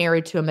 and I'm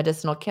married to a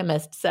medicinal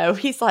chemist, so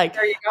he's like,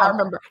 There you I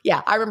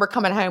go. remember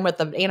coming home with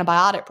an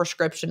antibiotic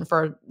prescription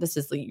for this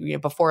is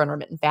before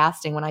intermittent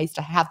fasting when I used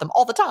to have them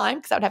all the time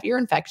because I would have ear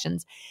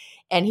infections,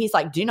 and he's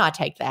like, do not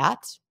take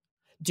that.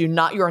 You're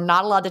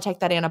not allowed to take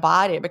that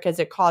antibiotic because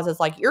it causes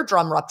like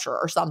eardrum rupture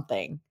or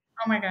something.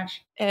 Oh my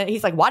gosh. And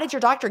he's like, why did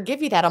your doctor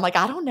give you that? I'm like,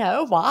 I don't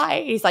know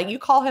why. He's like, you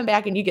call him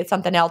back and you get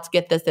something else,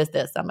 get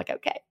this. I'm like,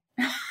 okay.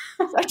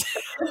 It's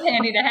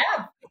handy to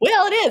have.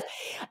 Well, it is.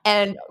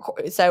 And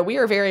so we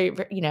are very,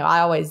 I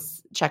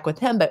always check with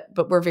him,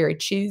 but we're very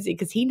choosy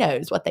because he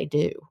knows what they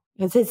do.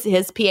 Because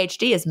his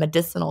PhD is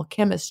medicinal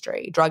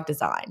chemistry, drug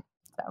design.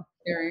 So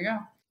there you go.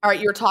 All right,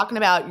 you were talking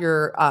about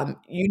your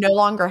you no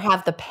longer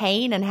have the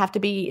pain and have to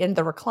be in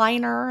the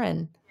recliner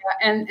and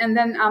and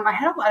then I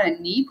had a lot of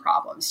knee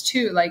problems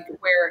too, like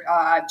where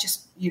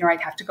just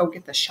I'd have to go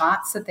get the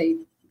shots that they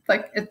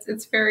like.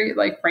 It's very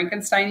like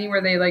Frankenstein-y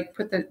where they like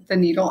put the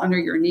needle under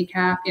your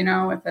kneecap,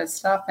 with this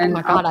stuff. And oh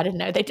my God, I didn't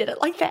know they did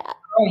it like that.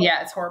 Oh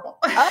yeah, it's horrible.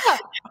 Oh,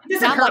 it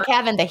sounds like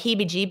having the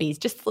heebie-jeebies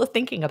just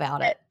thinking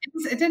about it.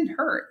 It didn't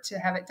hurt to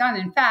have it done.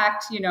 In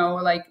fact,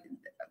 like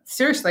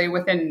seriously,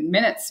 within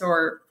minutes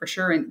or for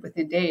sure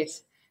within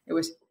days, it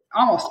was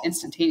almost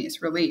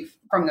instantaneous relief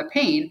from the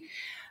pain.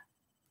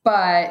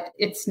 But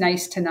it's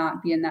nice to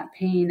not be in that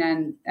pain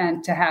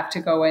and to have to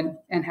go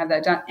and have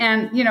that done.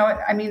 And,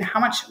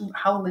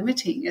 how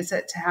limiting is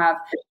it to have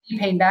knee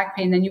pain, back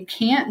pain? Then you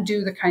can't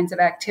do the kinds of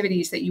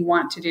activities that you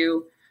want to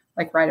do,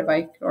 like ride a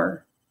bike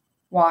or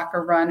walk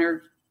or run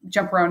or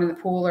jump around in the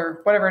pool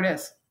or whatever it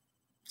is.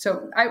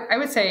 So I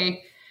would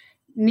say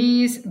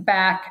knees,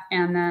 back,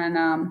 and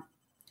then,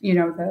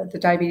 the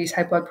diabetes,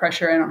 high blood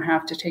pressure. I don't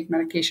have to take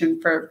medication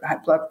for high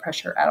blood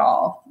pressure at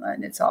all.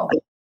 And it's all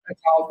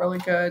really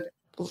good.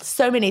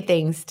 So many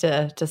things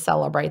to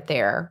celebrate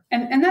there.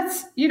 And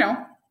that's,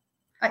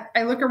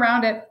 I look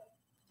around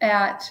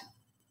at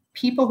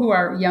people who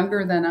are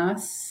younger than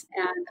us.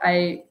 And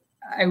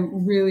I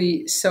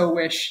really so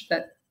wish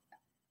that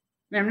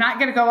I'm not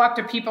going to go up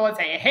to people and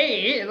say,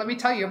 hey, let me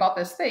tell you about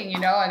this thing,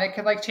 and it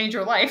could like change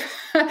your life.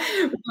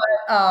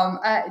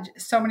 But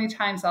so many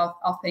times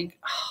I'll think,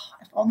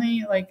 if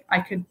only like I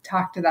could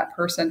talk to that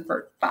person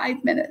for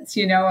 5 minutes,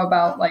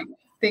 about like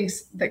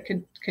things that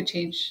could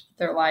change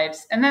their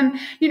lives. And then,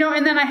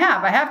 and then I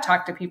have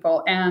talked to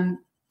people, and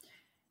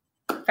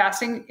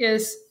fasting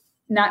is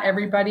not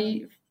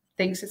everybody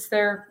thinks it's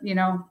their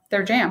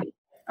jam.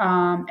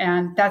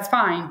 And that's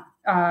fine.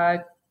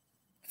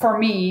 For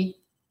me,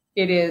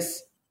 it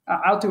is,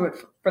 I'll do it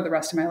for the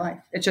rest of my life.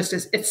 It just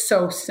is. It's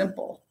so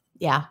simple.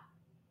 Yeah.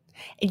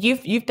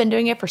 You've been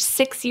doing it for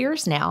 6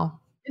 years now.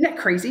 Isn't that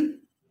crazy?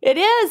 It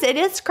is. It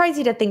is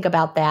crazy to think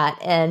about that.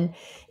 And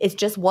it's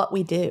just what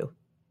we do.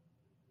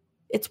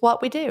 It's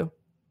what we do.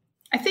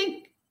 I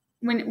think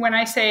when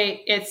I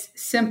say it's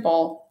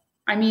simple,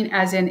 I mean,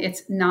 as in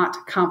it's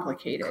not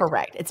complicated.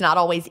 Correct. It's not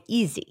always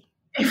easy.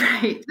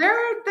 Right. There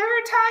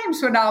are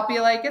times when I'll be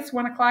like, it's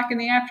 1 o'clock in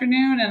the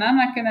afternoon and I'm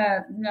not going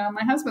to,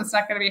 my husband's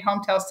not going to be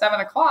home till 7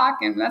 o'clock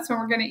and that's when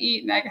we're going to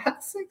eat. And I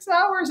got 6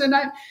 hours and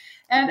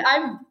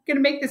I'm going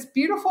to make this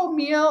beautiful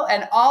meal.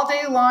 And all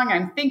day long,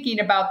 I'm thinking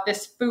about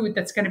this food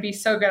that's going to be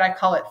so good. I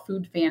call it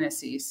food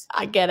fantasies.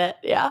 I get it.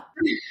 Yeah.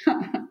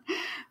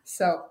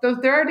 So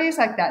there are days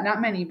like that.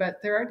 Not many,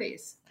 but there are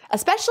days.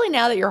 Especially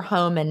now that you're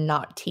home and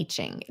not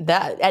teaching.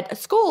 That at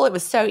school, it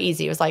was so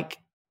easy. It was like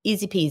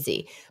easy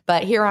peasy.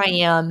 But here I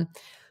am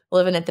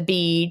living at the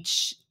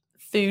beach,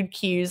 food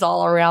cues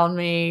all around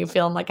me,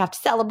 feeling like I have to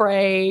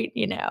celebrate,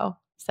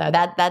 So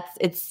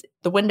it's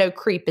the window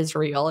creep is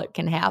real. It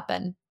can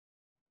happen.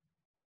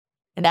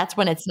 And that's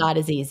when it's not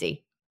as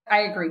easy. I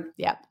agree.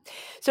 Yeah.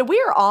 So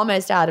we are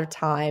almost out of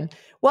time.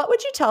 What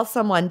would you tell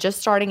someone just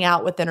starting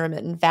out with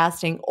intermittent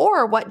fasting,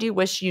 or what do you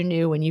wish you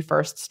knew when you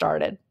first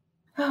started?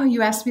 Oh,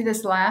 you asked me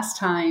this last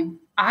time.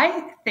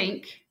 I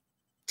think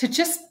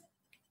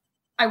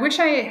I wish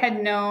I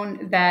had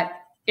known that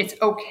it's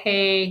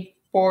okay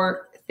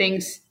for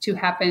things to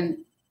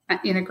happen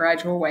in a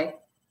gradual way.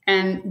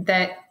 And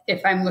that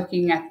if I'm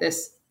looking at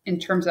this in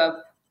terms of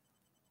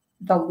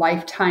the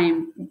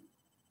lifetime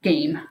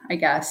game, I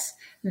guess,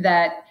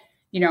 that,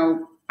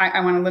 I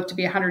want to live to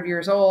be 100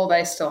 years old.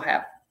 I still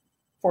have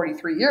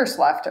 43 years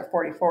left or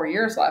 44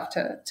 years left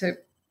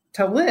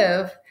to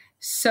live.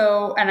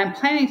 So, and I'm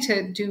planning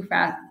to do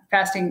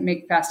fasting,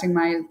 make fasting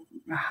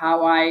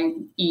how I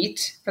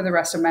eat for the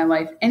rest of my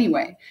life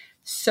anyway.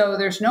 So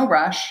there's no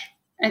rush.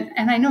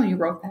 And I know you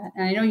wrote that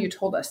and I know you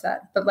told us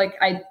that, but like,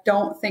 I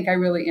don't think I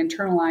really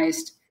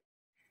internalized.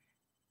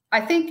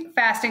 I think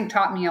fasting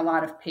taught me a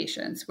lot of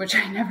patience, which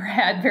I never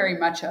had very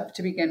much of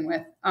to begin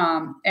with.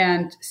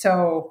 And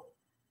so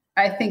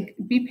I think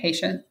be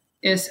patient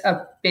is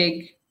a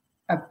big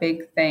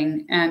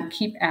thing, and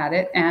keep at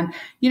it. And,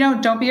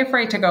 don't be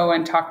afraid to go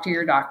and talk to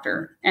your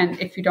doctor. And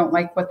if you don't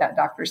like what that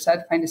doctor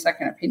said, find a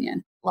second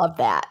opinion. Love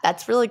that.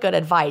 That's really good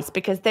advice,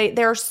 because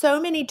there are so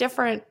many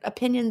different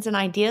opinions and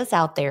ideas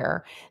out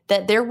there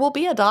that there will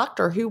be a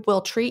doctor who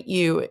will treat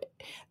you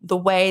the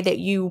way that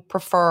you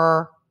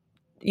prefer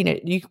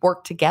you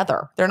work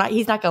together.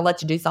 He's not going to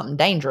let you do something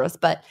dangerous,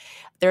 but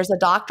there's a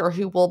doctor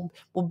who will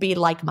be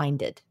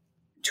like-minded.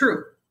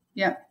 True.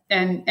 Yeah.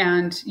 And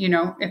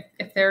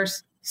if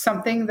there's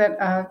something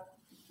that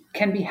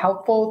can be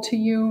helpful to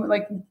you,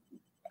 like,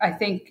 I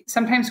think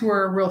sometimes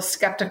we're real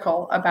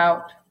skeptical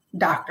about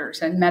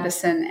doctors and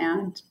medicine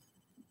and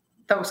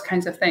those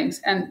kinds of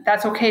things. And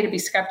that's okay to be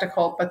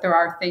skeptical, but there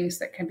are things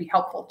that can be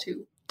helpful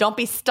too. Don't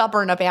be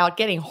stubborn about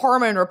getting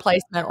hormone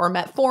replacement or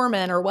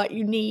metformin or what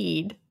you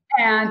need.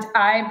 And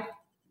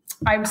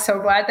I'm so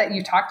glad that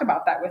you talked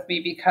about that with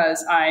me,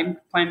 because I'm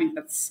planning,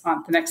 that's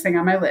on the next thing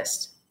on my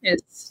list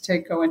is to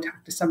go and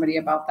talk to somebody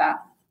about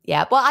that.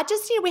 Yeah. Well,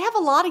 we have a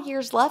lot of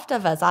years left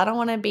of us. I don't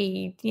want to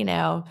be,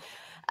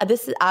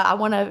 I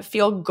want to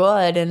feel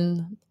good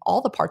in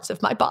all the parts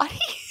of my body.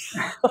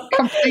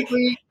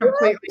 Completely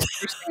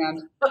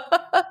understand.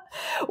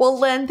 Well,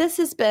 Lyn, this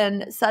has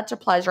been such a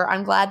pleasure.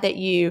 I'm glad that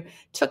you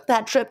took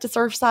that trip to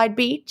Surfside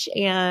Beach,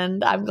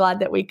 and I'm glad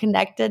that we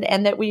connected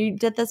and that we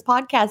did this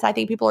podcast. I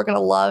think people are going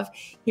to love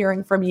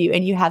hearing from you,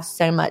 and you have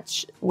so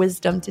much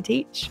wisdom to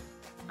teach.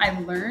 I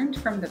learned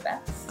from the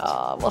best.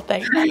 Oh, well,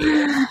 thank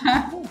you.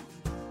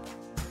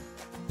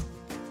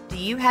 Do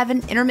you have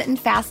an intermittent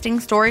fasting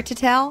story to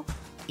tell?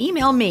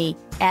 Email me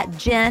at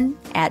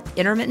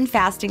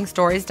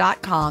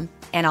jen@intermittentfastingstories.com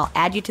and I'll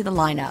add you to the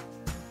lineup.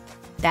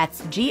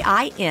 That's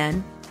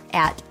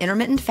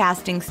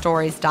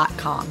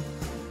GIN@intermittentfastingstories.com.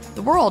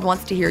 The world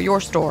wants to hear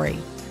your story.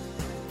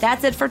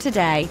 That's it for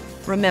today.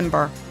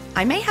 Remember,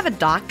 I may have a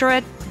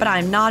doctorate, but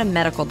I'm not a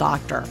medical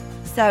doctor.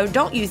 So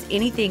don't use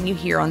anything you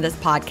hear on this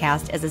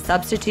podcast as a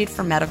substitute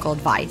for medical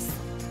advice.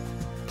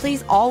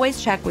 Please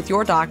always check with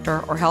your doctor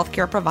or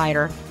healthcare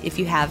provider if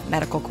you have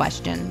medical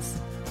questions.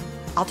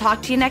 I'll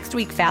talk to you next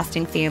week,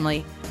 Fasting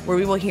Family, where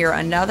we will hear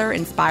another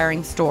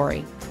inspiring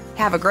story.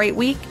 Have a great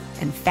week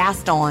and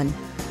fast on.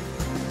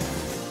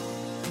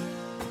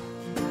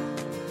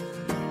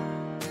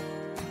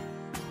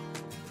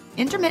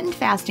 Intermittent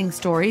Fasting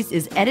Stories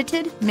is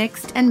edited,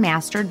 mixed, and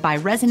mastered by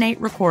Resonate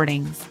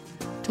Recordings.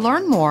 To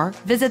learn more,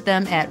 visit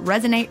them at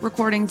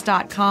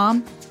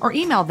resonaterecordings.com or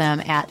email them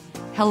at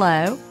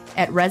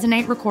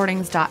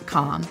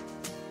hello@resonaterecordings.com.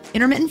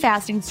 Intermittent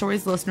Fasting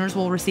Stories listeners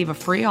will receive a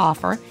free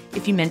offer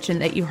if you mention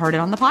that you heard it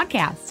on the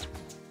podcast.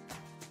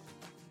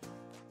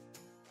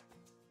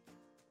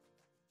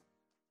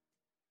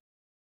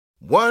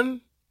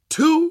 One,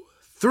 2,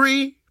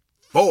 3,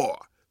 4.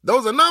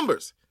 Those are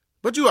numbers.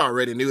 But you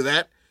already knew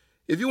that.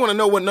 If you want to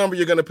know what number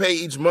you're going to pay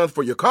each month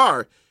for your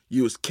car,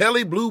 use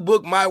Kelley Blue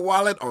Book My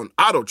Wallet on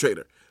Auto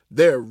Trader.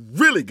 They're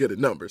really good at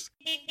numbers.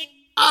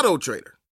 Auto Trader.